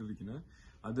பண்ணிக்கிட்டு இருக்கிறேன்.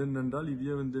 அது என்னென்றால்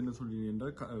இவைய என்ன சொல்றீங்கன்னா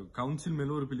கவுன்சில்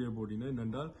மேல ஒரு பிள்ளைய போடினா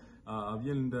என்னென்றால்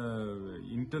அவியல் இந்த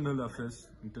இன்டர்னல் அஃபேர்ஸ்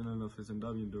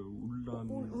என்றால் அவியண்ட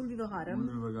உள்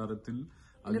விவகாரத்தில்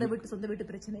சொந்த வீட்டு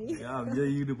பிரச்சனை அவிய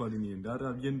ஈடுபாடு நீ என்றார்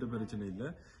அவியன்ற பிரச்சனை இல்ல.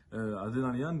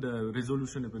 அதனாலயா அந்த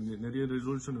ரெசல்யூஷன் இப்ப நிறைய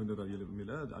ரெசல்யூஷன் அவியல்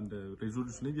மேல அந்த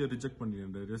ரெசல்யூஷனை ரிஜெக்ட்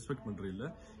பண்ணி ரெஸ்பெக்ட் பண்ற இல்ல.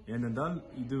 ஏனென்றால்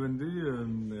இது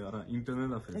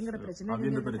இன்டர்னல் அஃபேர்ஸ்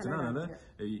அவியன்ற பிரச்சனை. அதனால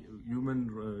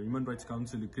ஹியூமன் ரைட்ஸ்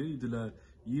கவுன்சிலுக்கு இதுல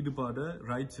ஈடுபாட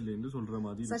ரைட்ஸ் இல்லைன்னு சொல்ற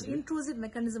மாதிரி இன்ட்ரூசிவ்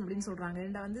மெக்கானிசம் அப்படின்னு சொல்றாங்க.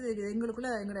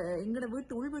 எங்களுக்குள்ள எங்களோட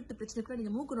உள் வீட்டு பிரச்சனைக்குள்ள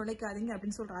நீங்க மூக்கு நுழைக்காதீங்க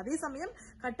அப்படின்னு சொல்றாங்க. அதே சமயம்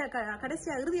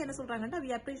கடைசியா இறுதி என்ன சொல்றாங்கன்னா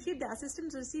we appreciate the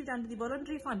assistance received under the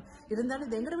voluntary fund. இருந்தாலும்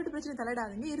இது எங்களோட வீட்டு பிரச்சனை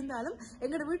தலையிடாதீங்க. இருந்தாலும்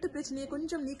எங்களோட வீட்டு பிரச்சனையை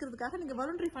கொஞ்சம் நீக்கிறதுக்காக நீங்க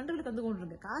வாலண்டரி ஃபண்டுகளை தந்து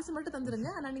கொண்டுருங்க, காசு மட்டும்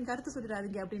தந்துருங்க, ஆனா நீங்க கருத்து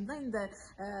சொல்லிடாதீங்க அப்படின்னு தான் இந்த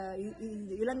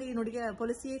இலங்கையினுடைய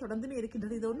பாலிசியை தொடர்ந்துமே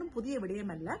இருக்கின்றது. இது ஒன்றும் புதிய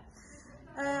விடயம் அல்ல.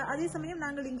 அதே சமயம்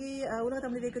நாங்கள் இங்கே உலக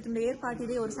தமிழர் இயக்கத்தினுடைய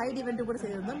ஏற்பாட்டிலே ஒரு சைடு இவெண்ட் கூட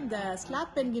செய்திருந்தோம். இந்த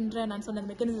ஸ்லாப் என்கின்ற நான் சொன்ன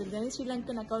மெக்கானிசம்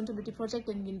ஸ்ரீலங்கன் அக்கௌண்டபிலிட்டி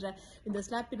ப்ராஜெக்ட் என்கின்ற இந்த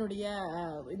ஸ்லாப்பினுடைய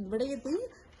விடயத்தை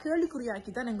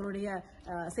கேள்விக்குறியாக்கி தான் எங்களுடைய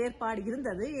செயற்பாடு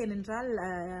இருந்தது. ஏனென்றால்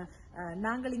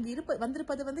நாங்கள் இங்கு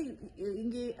வந்திருப்பது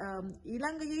இங்கே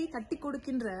இலங்கையை தட்டி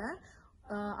கொடுக்கின்ற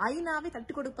ஐநாவை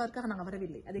தட்டி கொடுப்பதற்காக நாங்கள்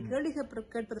வரவில்லை, அதை கேள்வி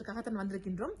கேட்பதற்காகத்தான்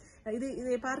வந்திருக்கின்றோம்.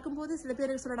 இதை பார்க்கும்போது சில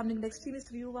பேர் சொல்லலாம் நீங்கள்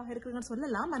எக்ஸ்ட்ரீமிஸ்ட் வியூவாக இருக்கிறீங்கன்னு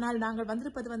சொல்லலாம். ஆனால் நாங்கள்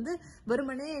வந்திருப்பது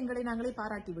வெறுமனே எங்களை நாங்களே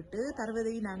பாராட்டி விட்டு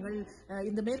தருவதை நாங்கள்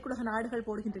இந்த மேற்குலக நாடுகள்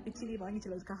போடுகின்ற பிச்சிலை வாங்கி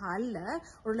செல்வதற்காக அல்ல.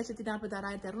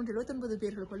 1,46,679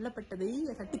 பேர்கள் கொல்லப்பட்டதை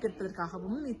தட்டி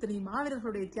கேட்பதற்காகவும் இத்தனை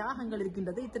மாவீரர்களுடைய தியாகங்கள்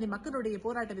இருக்கின்றது, இத்தனை மக்களுடைய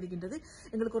போராட்டம் இருக்கின்றது,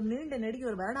 எங்களுக்கு ஒரு நீண்ட நெடிய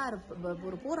ஒரு வரலாறு,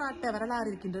 ஒரு போராட்ட வரலாறு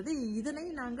இருக்கின்றது. இதனை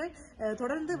நாங்கள்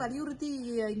தொடர்ந்து வலியுறுத்தி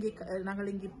நாங்கள்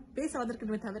இங்கே பேச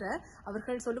வந்திருக்கிறோமே தவிர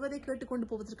அவர்கள் சொல்வதை கேட்டுக்கொண்டு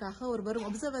போவதற்காக ஒரு வெறும்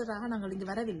அப்சர்வராக நாங்கள் இங்கு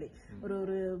வரவில்லை.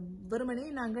 ஒரு வெறுமனே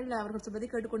நாங்கள் அவர்கள் சொல்வதை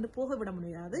கேட்டுக்கொண்டு போக விட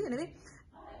முடியாது. எனவே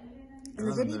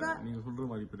நீங்க சொல்ற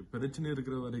மாதிரி பிரச்சனை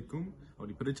இருக்கிற வரைக்கும்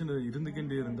அப்படி பிரச்சனை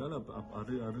இருந்துகிட்டே இருந்தால்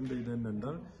அருந்த இது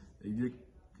என்னென்றால்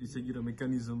செய்கிற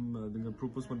மெக்கானிசம் அதுங்க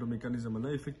ப்ரோபோஸ் பண்ற மெக்கானிசம்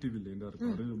எல்லாம் எஃபெக்டிவ் இல்லைன்னா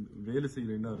இருக்கும், ஒரு வேலை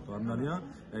செய்யறேன்னா இருக்கும். அதனாலயா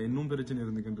இன்னும் பிரச்சனை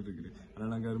இருந்துகிட்டு இருக்குது. ஆனா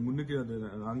நாங்க முன்னுக்கு அது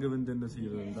நாங்க என்ன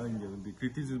செய்யறதுன்னா இங்க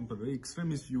கிரிட்டிசிசம் பண்ற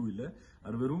எக்ஸ்ட்ரீமிஸ்ட் வியூ இல்ல,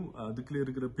 அது வெறும் அதுக்குள்ள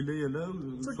இருக்கிற பிள்ளைகளை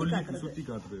சுத்தி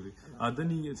காட்டுறது. அதை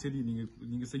நீங்க சரி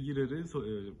நீங்க செய்யறது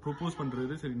ப்ரோபோஸ்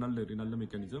பண்றது சரி நல்ல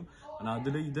மெக்கானிசம். ஆனா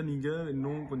அதுல இதை நீங்க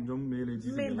இன்னும் கொஞ்சம் மேலே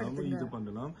இது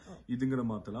பண்ணலாம், இதுங்களை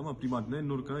மாத்தலாம். அப்படி மாத்தினா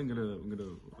இன்னொருக்கா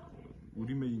எங்களோட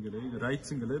உரிமைகளை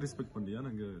ரைட்ஸுங்களை ரெஸ்பெக்ட் பண்ணியா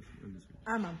நாங்க.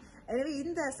 ஆமாம், எனவே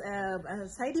இந்த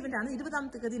சைட் இவெண்ட் ஆனது 20ஆம்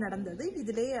தேதி நடந்தது.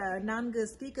 இதிலே 3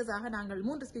 ஸ்பீக்கர்ஸாக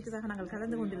நாங்கள்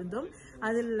கலந்து கொண்டிருந்தோம்.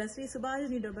 அதில் ஸ்ரீ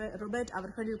சுபாஷினி ரொபர்ட்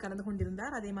அவர்கள் கலந்து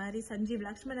கொண்டிருந்தார். அதே மாதிரி சஞ்சீவ்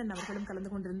லக்ஷ்மணன் அவர்களும்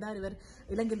கலந்து கொண்டிருந்தார். இவர்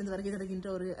இலங்கையிலிருந்து வருகை தருகின்ற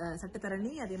ஒரு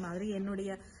சட்டத்தரணி. அதே மாதிரி என்னுடைய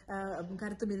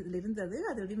கருத்தும் இதில் இருந்தது.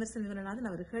 அதில் விமர்சன விவரநாதன்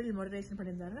அவர்கள் மோடரேஷன்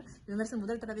பண்ணியிருந்தார்கள். விமர்சனம்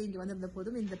முதல் தடவை இங்கு வந்திருந்த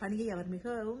போதும் இந்த பணியை அவர்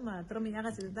மிகவும்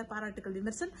திறமையாக செய்திருந்தார். பாராட்டுக்கள்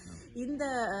விமர்சன். இந்த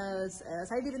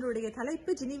சைட் இவெண்டுடைய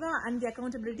தலைப்பு Geneva and the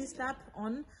accountability slab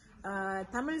on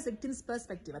Tamil victims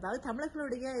perspective. அதாவது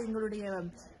தமிழர்களுடைய எங்களுடைய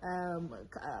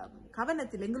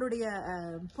கவனத்தில், எங்களுடைய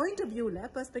பாயிண்ட் ஆஃப் வியூல,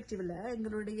 பெர்ஸ்பெக்டிவ்ல,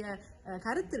 எங்களுடைய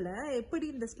கருத்துல எப்படி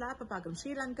இந்த ஸ்லாப்பை பார்க்கணும்,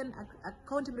 ஸ்ரீலங்கன்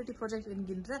அக்கௌண்டபிலிட்டி ப்ராஜெக்ட்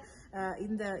என்கின்ற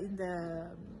இந்த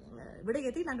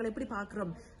விடயத்தை நாங்கள் எப்படி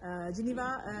பார்க்கிறோம், ஜெனீவா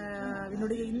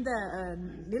இந்த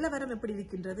நிலவரம் எப்படி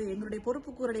இருக்கின்றது, எங்களுடைய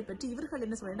பொறுப்புக்கூறலை பற்றி இவர்கள்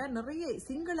என்ன சொல்றாங்க. நிறைய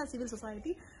சிங்கள சிவில்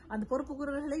சொசைட்டி அந்த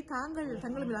பொறுப்புக்கூறல்களை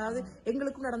தங்களும், அதாவது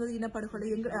எங்களுக்கும் நடந்தது இனப்படுகொலை,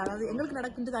 அதாவது எங்களுக்கு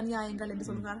நடக்கின்றது அநியாயங்கள் என்று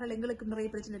சொல்றார்கள், எங்களுக்கு நிறைய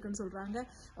பிரச்சனை இருக்குன்னு சொல்றாங்க,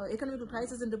 எக்கனாமிக்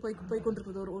கிரைசிஸ் என்று போய்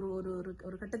கொண்டிருக்கிறது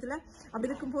ஒரு கட்டத்தில்.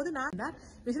 அப்படி இருக்கும்போது நான்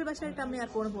விஜயபாஸ்கர்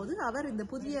அம்மையார் போன போது அவர் இந்த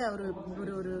புதிய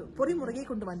ஒரு பொறிமுறையை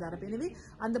கொண்டு வந்தார். எனவே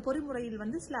அந்த பொறிமுறையில்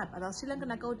ஸ்லாப், அதாவது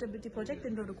ஸ்ரீலங்கன் அக்கௌண்டபிலிட்டி ப்ராஜெக்ட்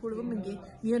என்ற ஒரு குழுவும் இங்கே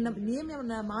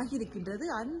நியமனமாகி இருக்கின்றது.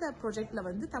 அந்த ப்ராஜெக்ட்ல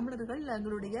தமிழர்கள்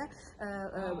எங்களுடைய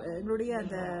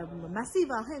அந்த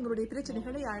மசிவாக எங்களுடைய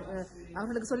பிரச்சனைகளை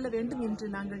அவர்களுக்கு சொல்ல வேண்டும் என்று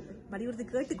நாங்கள் வலியுறுத்தி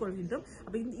கேட்டுக்கொள்கின்றோம்.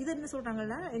 அப்ப இது என்ன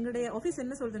சொல்றாங்கன்னா, எங்களுடைய ஆபீஸ்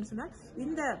என்ன சொல்றதுன்னு சொன்னா,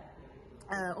 இந்த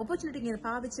ஆப்பர்ச்சுனிட்டி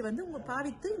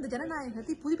பாவித்து இந்த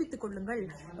ஜனநாயகத்தை புதுப்பித்துக் கொள்ளுங்கள்.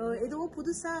 ஏதோ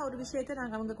புதுசா ஒரு விஷயத்தை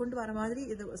அவங்க கொண்டு வர மாதிரி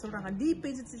இது சொல்றாங்க. டீப்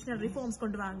இன்ஸ்டிடியூஷனல் ரிஃபார்ம்ஸ்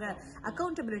கொண்டு வாங்க,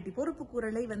 அக்கௌண்டபிலிட்டி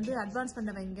பொறுப்புக்கூறலை அட்வான்ஸ்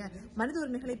பண்ண வைங்க, மனித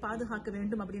உரிமைகளை பாதுகாக்க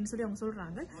வேண்டும் அப்படின்னு சொல்லி அவங்க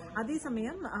சொல்றாங்க. அதே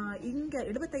சமயம் இங்க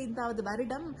 75வது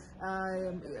வருடம்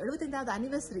 75வது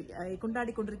அனிவர்சரி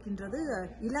கொண்டாடி கொண்டிருக்கின்றது.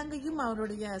 இலங்கையும்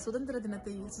அவருடைய சுதந்திர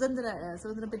தினத்தை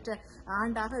சுதந்திரம் பெற்ற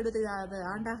ஆண்டாக 75வது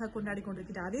ஆண்டாக கொண்டாடி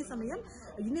கொண்டிருக்கின்ற அதே சமயம்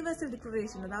யுனிவர்சல் டிக்ளரேஷன்,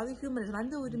 அதாவது ஹியூமன்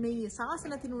மனித உரிமை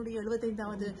சாசனத்தினுடைய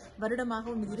 75வது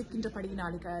வருடமாகவும் இது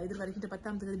இருக்கின்றபடியினாலே, எதிர்வருகின்ற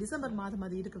 10ஆம் தேதி டிசம்பர் மாதம்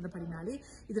அது இருக்கின்றபடினாலே,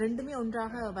 இது ரெண்டுமே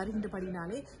ஒன்றாக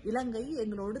வருகின்றபடினாலே இலங்கை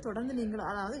எங்களோடு தொடர்ந்து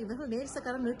அதாவது இவர்கள்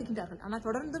நேர்சக்கரம் நீட்டுகின்றார்கள். ஆனால்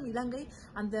தொடர்ந்தும் இலங்கை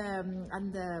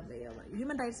அந்த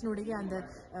ஹியூமன் ரைட்ஸினுடைய அந்த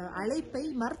அழைப்பை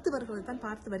மறுத்து வருவதை தான்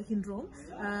பார்த்து வருகின்றோம்.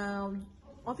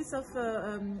 ஆபீஸ் ஆஃப்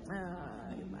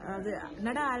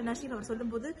நடா அல் நஷீர் அவர்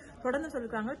சொல்லும்போது தொடர்ந்து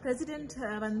சொல்லிருக்காங்க, பிரசிடென்ட்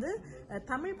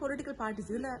தமிழ் பொலிட்டிக்கல்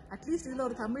பார்ட்டிஸ், இதுல அட்லீஸ்ட் இதுல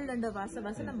ஒரு தமிழ் என்ற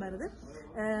வசனம் வருது,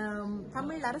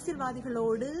 தமிழ்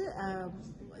அரசியல்வாதிகளோடு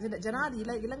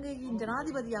இலங்கையின்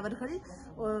ஜனாதிபதி அவர்கள்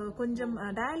கொஞ்சம்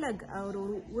டயலாக், ஒரு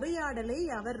உரையாடலை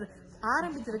அவர்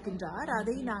ஆரம்பித்திருக்கின்றார்.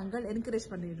 அதை நாங்கள்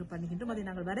என்கரேஜ் பண்ணுகின்றோம், அதை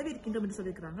நாங்கள் வரவேற்கின்றோம் என்று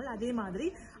சொல்லியிருக்கிறாங்க. அதே மாதிரி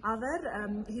அவர்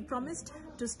he promised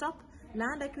to stop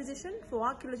land acquisition for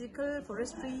archaeological,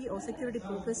 forestry or security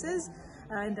purposes.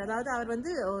 அதாவது அவர்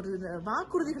ஒரு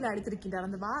வாக்குறுதிகளை அளித்திருக்கின்றார்.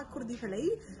 அந்த வாக்குறுதிகளை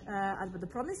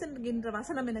ப்ராமிஸ் என்கின்ற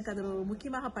வசனம் எனக்கு அது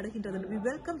முக்கியமாக படுகின்றது. we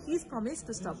welcome his promise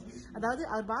to stop. அதாவது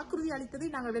அவர் வாக்குறுதி அளித்ததை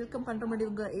நாங்கள் வெல்கம் பண்றோம்.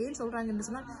 இவங்க ஏன் சொல்றாங்கன்னு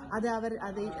சொன்னால்,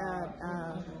 அதை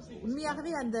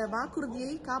உண்மையாகவே அந்த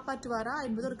வாக்குறுதியை காப்பாற்றுவாரா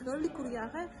என்பது ஒரு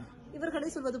கேள்விக்குறியாக இவர்களை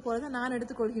சொல்வது போலதான் நான்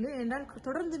எடுத்துக்கொள்கிறேன். என்றால்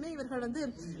தொடர்ந்துமே இவர்கள்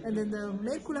இந்த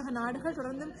மேற்குலக நாடுகள்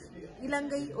தொடர்ந்தும்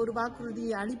இலங்கை ஒரு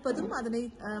வாக்குறுதியை அளிப்பதும் அதனை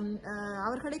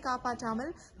அவர்களை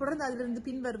காப்பாற்றாமல் தொடர்ந்து அதிலிருந்து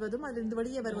பின்வருவதும் அதிலிருந்து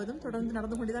வெளியே வருவதும் தொடர்ந்து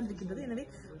நடந்து கொண்டுதான் இருக்கின்றது. எனவே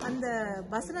அந்த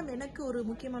வசனம் எனக்கு ஒரு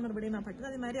முக்கியமான ஒரு விடயமாப்பட்டது.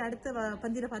 அதே மாதிரி அடுத்த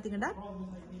பந்தியில பாத்தீங்கன்னா,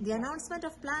 the announcement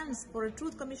of plans for a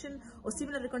truth commission or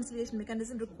similar reconciliation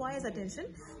mechanism requires attention.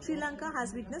 Sri Lanka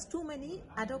has witnessed too many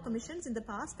ad hoc commissions in the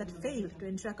past that failed to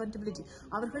ensure accountability.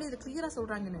 அவர்களே இதை கிளியரா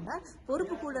சொல்றாங்கன்னா,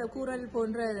 பொறுப்பு கூறல்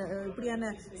போன்ற இப்படியான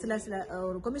சில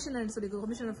ஒரு கமிஷன் சொல்லி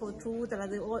கமிஷனர் ஃபார் ட்ரூத்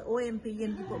அல்லது OMP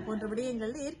போன்ற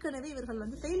விடயங்கள் ஏற்கனவே இவர்கள்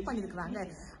ஃபெயில் பண்ணிருக்கிறாங்க.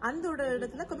 அந்த ஒரு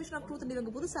இடத்துல கமிஷன் ஆஃப் ட்ரூத்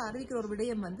இவங்க புதுசா அறிவிக்கிற ஒரு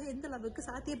விடயம் எந்த அளவுக்கு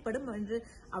சாத்தியப்படும் என்று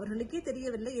அவர்களுக்கே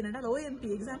தெரியவில்லை. ஏனென்றால் OMP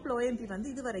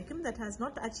இதுவரைக்கும் that has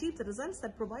not achieved the results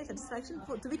that provide satisfaction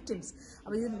to victims.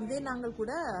 இதே நாங்கள்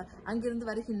கூட அங்கிருந்து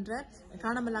வருகின்ற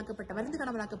வலிந்து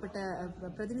காணாமலாக்கப்பட்ட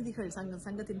பிரதிநிதிகள்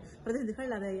சங்கத்தின்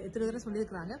பிரதிநிதிகள் அதை எத்தனை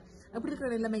சொல்லியிருக்கிறாங்க. அப்படி இருக்கிற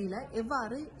நிலைமையில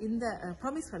எவ்வாறு இந்த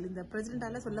ப்ராமிஸ்கள், இந்த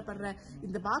பிரசிடென்டால சொல்லப்படுற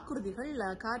இந்த வாக்குறுதிகள்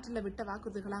காற்றில் விட்ட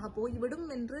வாக்குறுதிகளாக போய்விடும்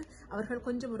என்று அவர்கள்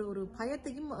கொஞ்சம் ஒரு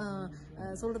பயத்தையும்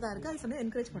சொல்றதா இருக்கு. அது சமயம்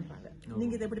என்கரேஜ் பண்றாங்க.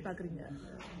 நீங்க இதை எப்படி பாக்குறீங்க?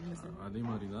 அதே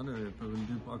மாதிரிதான்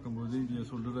இப்ப பார்க்கும்போது இங்க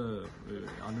சொல்ற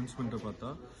அனௌன்ஸ்மெண்ட்டை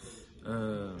பார்த்தா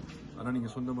ஆனா நீங்க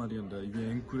சொன்ன மாதிரி அந்த இவன்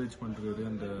என்கரேஜ் பண்றது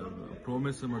அந்த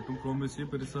ப்ராமிஸே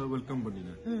பெருசா வெல்கம்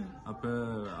பண்ணினேன். அப்ப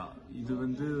இது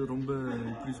வந்து ரொம்ப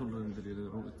எப்படி சொல்றதுன்னு தெரியாது,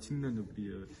 ரொம்ப சின்ன இப்படி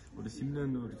ஒரு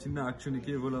சின்ன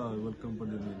ஆக்ஷனுக்கே எவ்வளவு வெல்கம்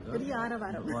பண்ணிருந்தீங்க.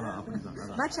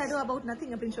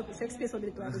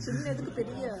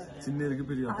 சின்னதுக்கு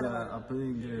பெரிய அப்ப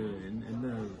இங்க என்ன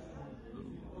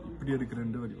இப்படி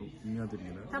இருக்கிறேன் உண்மையா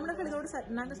தெரியல. தமிழர்கள் இதோட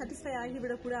நாங்க சாட்டிஸ்ஃபை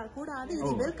ஆகிவிடக் கூடாது,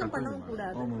 வெல்கம் பண்ணவும்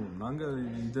கூடாது. ஆமா,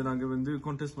 நாங்க வந்து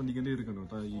கான்டெஸ்ட் பண்ணிக்கிட்டே இருக்கணும்.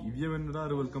 இவ்விய வேணும்னா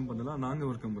வெல்கம் பண்ணலாம், நாங்க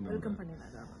வெல்கம்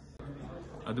பண்ணலாம்.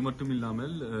 அது மட்டும்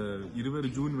இல்லாமல்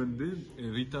 20 ஜூன் வந்து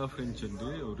ரீட்டா பிரெஞ்ச் வந்து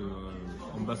ஒரு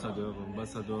ambassador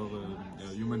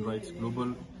human rights,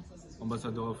 global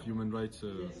ambassador of human rights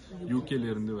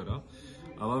யூகேல இருந்து வரா.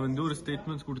 அவ வந்து ஒரு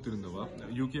ஸ்டேட்மெண்ட்ஸ் கொடுத்திருந்தவா.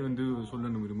 யூகே வந்து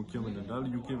சொல்லணும் இது முக்கியம் என்னென்றால்,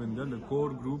 யூகே வந்து அந்த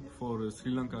கோர் குரூப் ஃபார்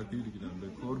ஸ்ரீலங்காக்கு இருக்குது. அந்த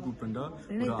கோர் குரூப்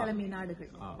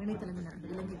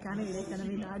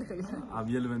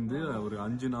அவியல் வந்து ஒரு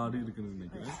 5 நாடு இருக்குன்னு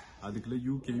நினைக்கிறேன். அதுக்குள்ள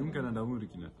யூகேயும் கனடாவும்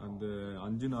இருக்குங்க. அந்த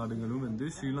 5 நாடுகளும் வந்து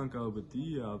ஸ்ரீலங்காவை பத்தி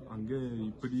அங்க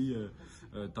இப்படி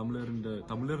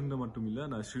தமிழர் மட்டும் இல்ல,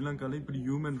 நான் ஸ்ரீலங்கால இப்படி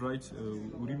ஹியூமன் ரைட்ஸ்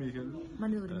உரிமைகள்,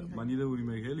 மனித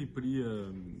உரிமைகள் இப்படி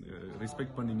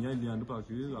ரெஸ்பெக்ட் பண்ணினியா இல்லையான்னு பாக்கு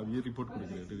அவையே ரிப்போர்ட்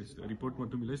கொடுக்கிறாரு. ரிப்போர்ட்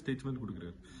மட்டும் இல்ல, ஸ்டேட்மெண்ட்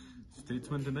கொடுக்கிறாரு.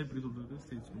 ஸ்டேட்மெண்ட் இப்படி சொல்றது,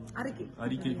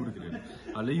 அறிக்கை கொடுக்கிறாரு.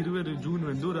 அதுல 20 ஜூன்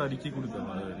வந்து ஒரு அறிக்கை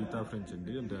கொடுத்தாங்க ரீட்டா பிரெஞ்ச்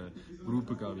அந்த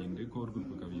குரூப்புக்காக, கோர்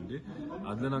குரூப்புக்காக.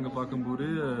 அதுல நாங்க பார்க்கும்போது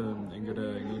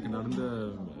எங்களுக்கு நடந்த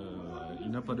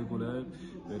இனப்படுகொலை,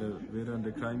 வேற அந்த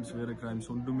கிரைம்ஸ்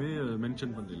ஒன்றுமே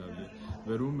மென்ஷன் பண்ணல. அது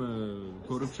வெறும்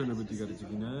கொரப்ஷனை பத்தி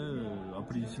கிடைச்சிக்கிங்க,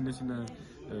 அப்படி சின்ன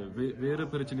வேற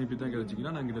பிரச்சனையை பத்தி தான்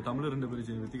கிடைச்சிக்கினா, நாங்க இந்த தமிழர்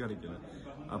பிரச்சனையை பத்தி கிடைக்கல.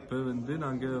 அப்ப வந்து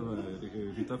நாங்க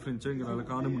ரீட்டா பிரெஞ்சை எங்களால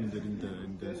காண முடிஞ்சது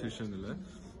இந்த செஷன்ல.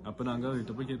 அப்ப நாங்க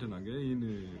அவர்கிட்ட போய் கேட்டோம்,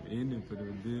 ஏன் இப்ப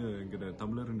வந்து எங்க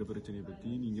தமிழர் பிரச்சனையை பத்தி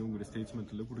நீங்க உங்க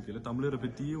ஸ்டேட்மெண்ட்ல கொடுக்கல, தமிழரை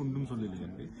பத்தியே ஒன்றும் சொல்லலையே.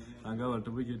 நாங்க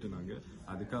அவர்கிட்ட போய் கேட்டோம்,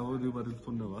 அதுக்காவது பதில்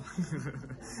சொன்னவா?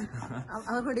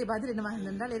 அவர்களுடைய பதில் என்னவாக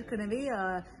இருந்தால், ஏற்கனவே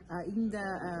இந்த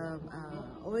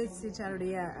OHCHR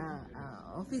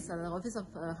office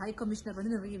of high commissioner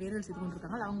வந்து நிறைய வேலைகள் செய்து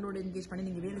கொண்டிருக்காங்க, அவங்களோட என்கேஜ் பண்ணி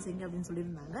நீங்க வேலை செய்யுங்க அப்படின்னு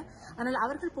சொல்லியிருந்தாங்க. ஆனால்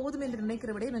அவர்கள் போதும் என்று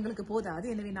நினைக்கிற விட எங்களுக்கு போதாது.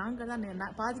 எனவே நாங்கள் தான்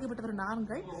பாதிக்கப்பட்டவர்கள்,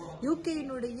 நாங்கள்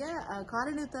யூகேயினுடைய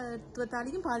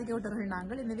காலனித்துவத்தாலையும் பாதிக்கப்பட்டவர்கள்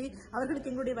நாங்கள். எனவே அவர்களுக்கு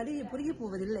எங்களுடைய வழியை புரிய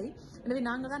போவதில்லை. எனவே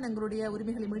நாங்கள் தான் எங்களுடைய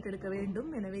உரிமைகளை மீட்டெடுக்க வேண்டும்.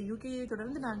 எனவே யூகேயை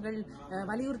தொடர்ந்து நாங்கள்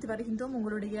வலியுறுத்தி வருகின்றோம்.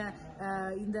 உங்களுடைய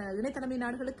இந்த இணைத்தலைமை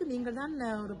நாடுகளுக்கு நீங்கள் தான்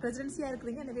ஒரு பிரசிடென்சியா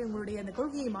இருக்கிறீங்க, எனவே உங்களுடைய அந்த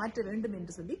கொள்கையை மாற்ற வேண்டும்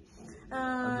என்று சொல்லி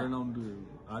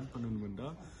ஆட் பண்ணணும்டா.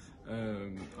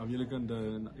 அவங்களுக்கு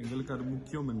எங்களுக்கு அது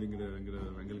முக்கியம்,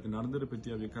 எங்களுக்கு நடந்ததை பற்றி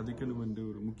அவை கதைக்கணும் என்று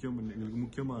ஒரு முக்கியம், எங்களுக்கு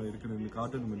முக்கியமா இருக்கணும்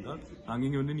காட்டணும் என்றால் நாங்க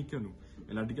இங்க வந்து நிக்கணும்.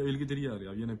 எல்லாத்துக்கும் அவளுக்கு தெரியாது,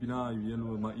 அவியனப்பினா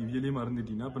இவியலையும்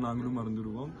மறந்துட்டீங்கன்னா அப்ப நாங்களும்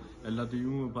மறந்துடுவோம்,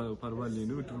 எல்லாத்தையும்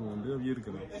பரவாயில்லைன்னு விட்டுருவோம் வந்து அவிய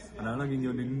இருக்கிறோம். அதனால நாங்க இங்க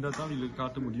வந்து நின்றா தான் அவங்களுக்கு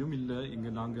காட்ட முடியும். இல்ல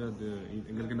நாங்க அது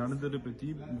எங்களுக்கு நடந்ததை பற்றி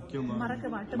முக்கியமா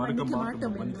மறக்க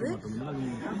மாட்டோம் என்று.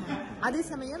 அதே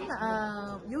சமயம்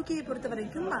யூகேயை பொறுத்த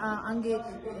வரைக்கும் அங்கே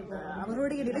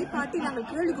அவருடைய நிலைப்பாட்டை நாங்கள்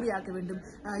கேள்விக்குறியாக்க வேண்டும்.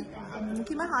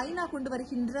 முக்கியமாக ஐநா கொண்டு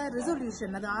வருகின்ற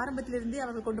ரெசல்யூஷன், அது ஆரம்பத்திலிருந்தே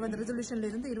அவர்கள் கொண்டு வந்த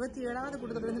ரெசல்யூஷன்ல இருந்து 27வது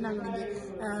கூட்டத்திலிருந்து நாங்கள் இங்கே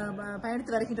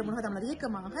பயணித்து வருகின்ற முக தமிழர்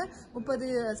இயக்கமாக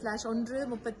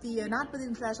 30/1,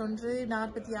 40/1,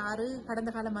 46, கடந்த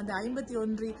காலம் வந்து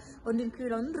 51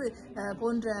 கீழ் 1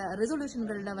 போன்ற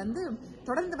ரெசல்யூஷன்கள்ல வந்து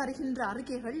தொடர்ந்து வருகின்ற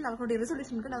அறிக்கைகள், அவர்களுடைய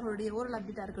ரெசல்யூஷன்கள், அவர்களுடைய ஓரல்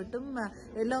அப்டேட்டா இருக்கட்டும்,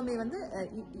 எல்லாமே வந்து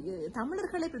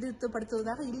தமிழர்களை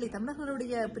பிரதிநிதித்துவப்படுத்துவதாக இல்லை,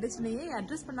 தமிழர்களுடைய பிரச்சனையை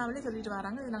அட்ரஸ் பண்ணாமலே சொல்லிட்டு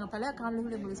வராங்க. இது நாங்கள் பல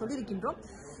காணொலிகளை உங்களுக்கு சொல்லியிருக்கின்றோம்.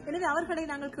 எனவே அவர்களை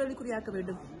நாங்கள் கேள்விக்குறியாக்க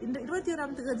வேண்டும். இந்த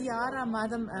 21ஆம் தேதி 6ஆம்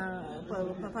மாதம்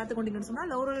பார்த்துக் கொண்டீங்கன்னு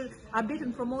சொன்னால், oral update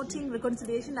and promoting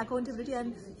reconciliation, accountability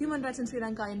and human rights இன்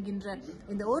ஸ்ரீலங்கா என்கின்ற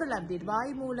இந்த ஓரல் அப்டேட்,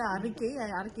 வாய்மூல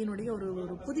அறிக்கையினுடைய ஒரு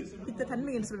புதுப்பித்த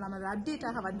தன்மை என்று சொல்லலாம், அது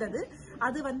அப்டேட்டாக வந்தது.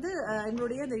 அது வந்து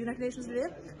எங்களுடைய இந்த யுனைடெட் நேஷன்ஸுடைய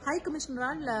ஹை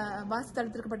கமிஷனரால் வாசித்து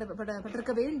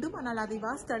அளித்திருக்கப்பட்டிருக்க வேண்டும். ஆனால் அதை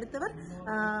வாசித்து அளித்தவர்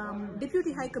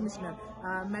டெப்யூட்டி ஹை கமிஷனர்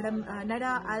மேடம்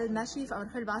நடா அல் நஷீப்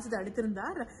அவர்கள் வாசித்து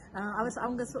அளித்திருந்தார்.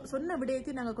 அவங்க சொன்ன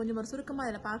விடயத்தை நாங்கள் கொஞ்சம் ஒரு சுருக்கமா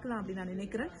அதில் பார்க்கலாம் அப்படின்னு நான்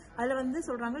நினைக்கிறேன். அதுல வந்து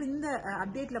சொல்றாங்க, இந்த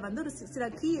அப்டேட்ல வந்து ஒரு சில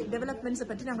கீ டெவலப்மெண்ட்ஸை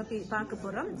பற்றி நாங்கள் பார்க்க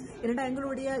போறோம். என்னடா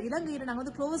எங்களுடைய இலங்கையில நாங்கள்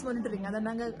வந்து க்ளோஸ் மானிட்டரிங், அதை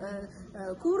நாங்கள்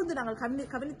கூர்ந்து நாங்கள்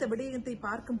கவனித்த விடயத்தை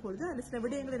பார்க்கும் பொழுது அதில் சில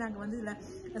விடயங்களை நாங்கள் வந்து இதுல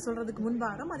சொல்றதுக்கு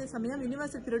முன்பாகம். அதே சமயம்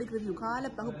யுனிவர்சல் பீரியோடிக் ரிவ்யூ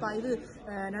கால பகுப்பாய்வு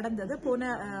நடந்தது.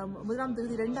 போன 1ஆம்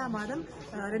தேதி 2ஆம் மாதம்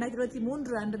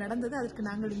 2023 அன்று நடந்தது. அதற்கு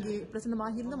நாங்கள் இங்கே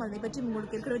பிரசன்னமாக இருந்தோம். அதை பற்றி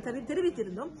உங்களுக்கு ஏற்கனவே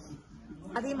தெரிவித்திருந்தோம்.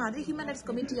 அதே மாதிரி ஹியூமன் ரைட்ஸ்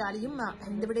கமிட்டியாலையும்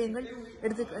இந்த விடயங்கள்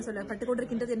எடுத்து சொல்லப்பட்டுக்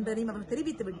கொண்டிருக்கின்றது என்பதையும் அவர்கள்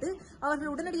தெரிவித்துவிட்டு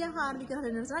அவர்கள் உடனடியாக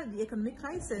ஆரம்பிக்கிறார்கள் என்று சொன்னால், the economic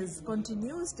crisis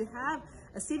continues to have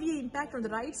severe impact on the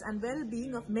rights and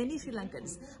well-being of many Sri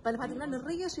Lankans. பாத்தீங்கன்னா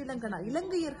நிறைய ஸ்ரீலங்கனா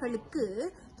இலங்கையர்களுக்கு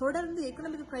தொடர்ந்து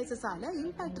எக்கனாமிக் கிரைசிஸால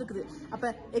இம்பாக்ட் இருக்குது.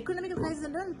 அப்ப எக்கனாமிக் கிரைசிஸ்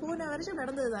என்றால் போன வருஷம்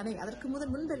நடந்தது தானே. அதற்கு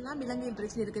முன்பெல்லாம் இலங்கையில்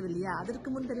பிரச்சனை இருக்கவில்லையா? அதற்கு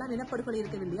முன்பெல்லாம் இனப்படுகொலை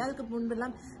இருக்கவில்லையா? அதற்கு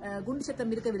முன்பெல்லாம் குண்டு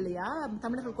சத்தம் இருக்கவில்லையா?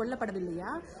 தமிழர்கள்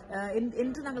கொல்லப்படவில்லையா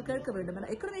என்று நாங்கள் கேட்க வேண்டும்.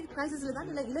 எக்கனாமிக் கிரைசிஸ்ல தான்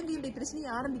இலங்கையுடைய பிரச்சனையை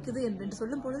ஆரம்பிக்குது என்று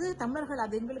சொல்லும் பொழுது தமிழர்கள்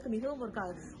அது எங்களுக்கு மிகவும்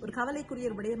ஒரு கவலைக்குரிய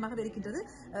விடயமாக இருக்கின்றது.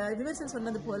 விமர்சனம்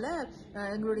சொன்னது போல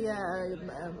எங்களுடைய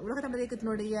உலக தமிழ்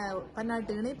இயக்கத்தினுடைய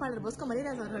பன்னாட்டு இணைப்பாளர் போஸ்கோ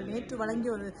மரியராஜ் அவர்கள் நேற்று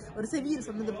வழங்கிய ஒரு செவியில்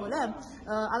சொன்னது போல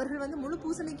அவர்கள் வந்து முழு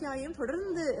பூசணிக்காயும்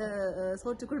தொடர்ந்து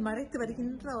சோற்றுக்குள் மறைத்து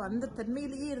வருகின்ற அந்த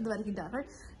தன்மையிலேயே இருந்து வருகின்றார்கள்.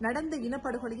 நடந்த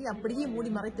இனப்படுகொலையை அப்படியே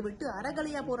மூடி மறைத்துவிட்டு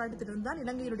அறகலையா போராட்டத்திலிருந்து தான்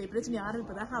இலங்கையினுடைய பிரச்சனை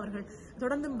ஆரம்பிப்பதாக அவர்கள்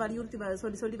தொடர்ந்து வலியுறுத்தி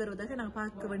சொல்லி வருவதாக நாங்கள்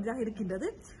பார்க்க வேண்டியதாக இருக்கின்றது.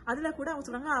 அதுல கூட அவங்க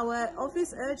சொல்றாங்க, our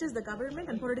office urges the government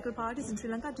and political parties in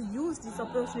Sri Lanka to use this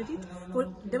opportunity for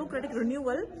democratic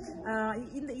renewal.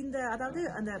 இந்த அதாவது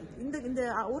இந்த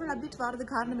ஓரல் அப்டேட் வரது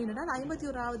காரணம் என்னன்னா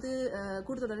 51வது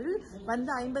கூட்டத்தொடரில் வந்த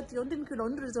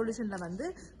 51 ரெசல்யூஷன்ல வந்து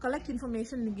கலெக்ட்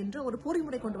இன்ஃபர்மேஷன் என்கின்ற ஒரு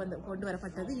பொறிமுறை கொண்டு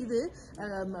வரப்பட்டது. இது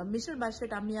மிஷல்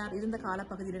பாஷ்வெட் அம்மையார் இருந்த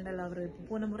காலப்பகுதியில் அவர்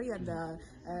போன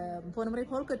முறை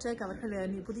போல்கட்சேக் அவர்கள்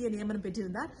புதிய நியமனம்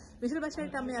பெற்றிருந்தார். மிஷல்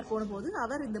பாஷ்வெட் அம்மையார் போன போது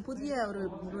அவர் இந்த புதிய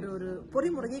ஒரு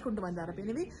பொறிமுறையை கொண்டு வந்தார்.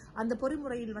 எனவே அந்த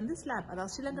பொறிமுறையில் வந்து ஸ்லாப்,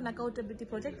 அதாவது ஸ்ரீலங்கன் அக்கௌண்டபிலிட்டி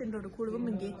ப்ராஜெக்ட் என்ற ஒரு குழுவும்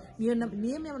இங்கே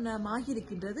நியமனமாகி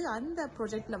இருக்கின்றது. அந்த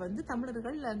ப்ராஜெக்ட்ல வந்து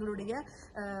தமிழர்கள்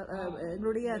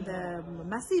எங்களுடைய அந்த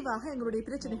மசிவாக எங்களுடைய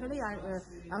பிரச்சனைகளை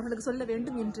அவர்களுக்கு சொல்ல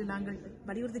வேண்டும் என்று நாங்கள்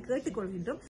வலியுறுத்தி கேட்டுக்கொள்கின்றோம்.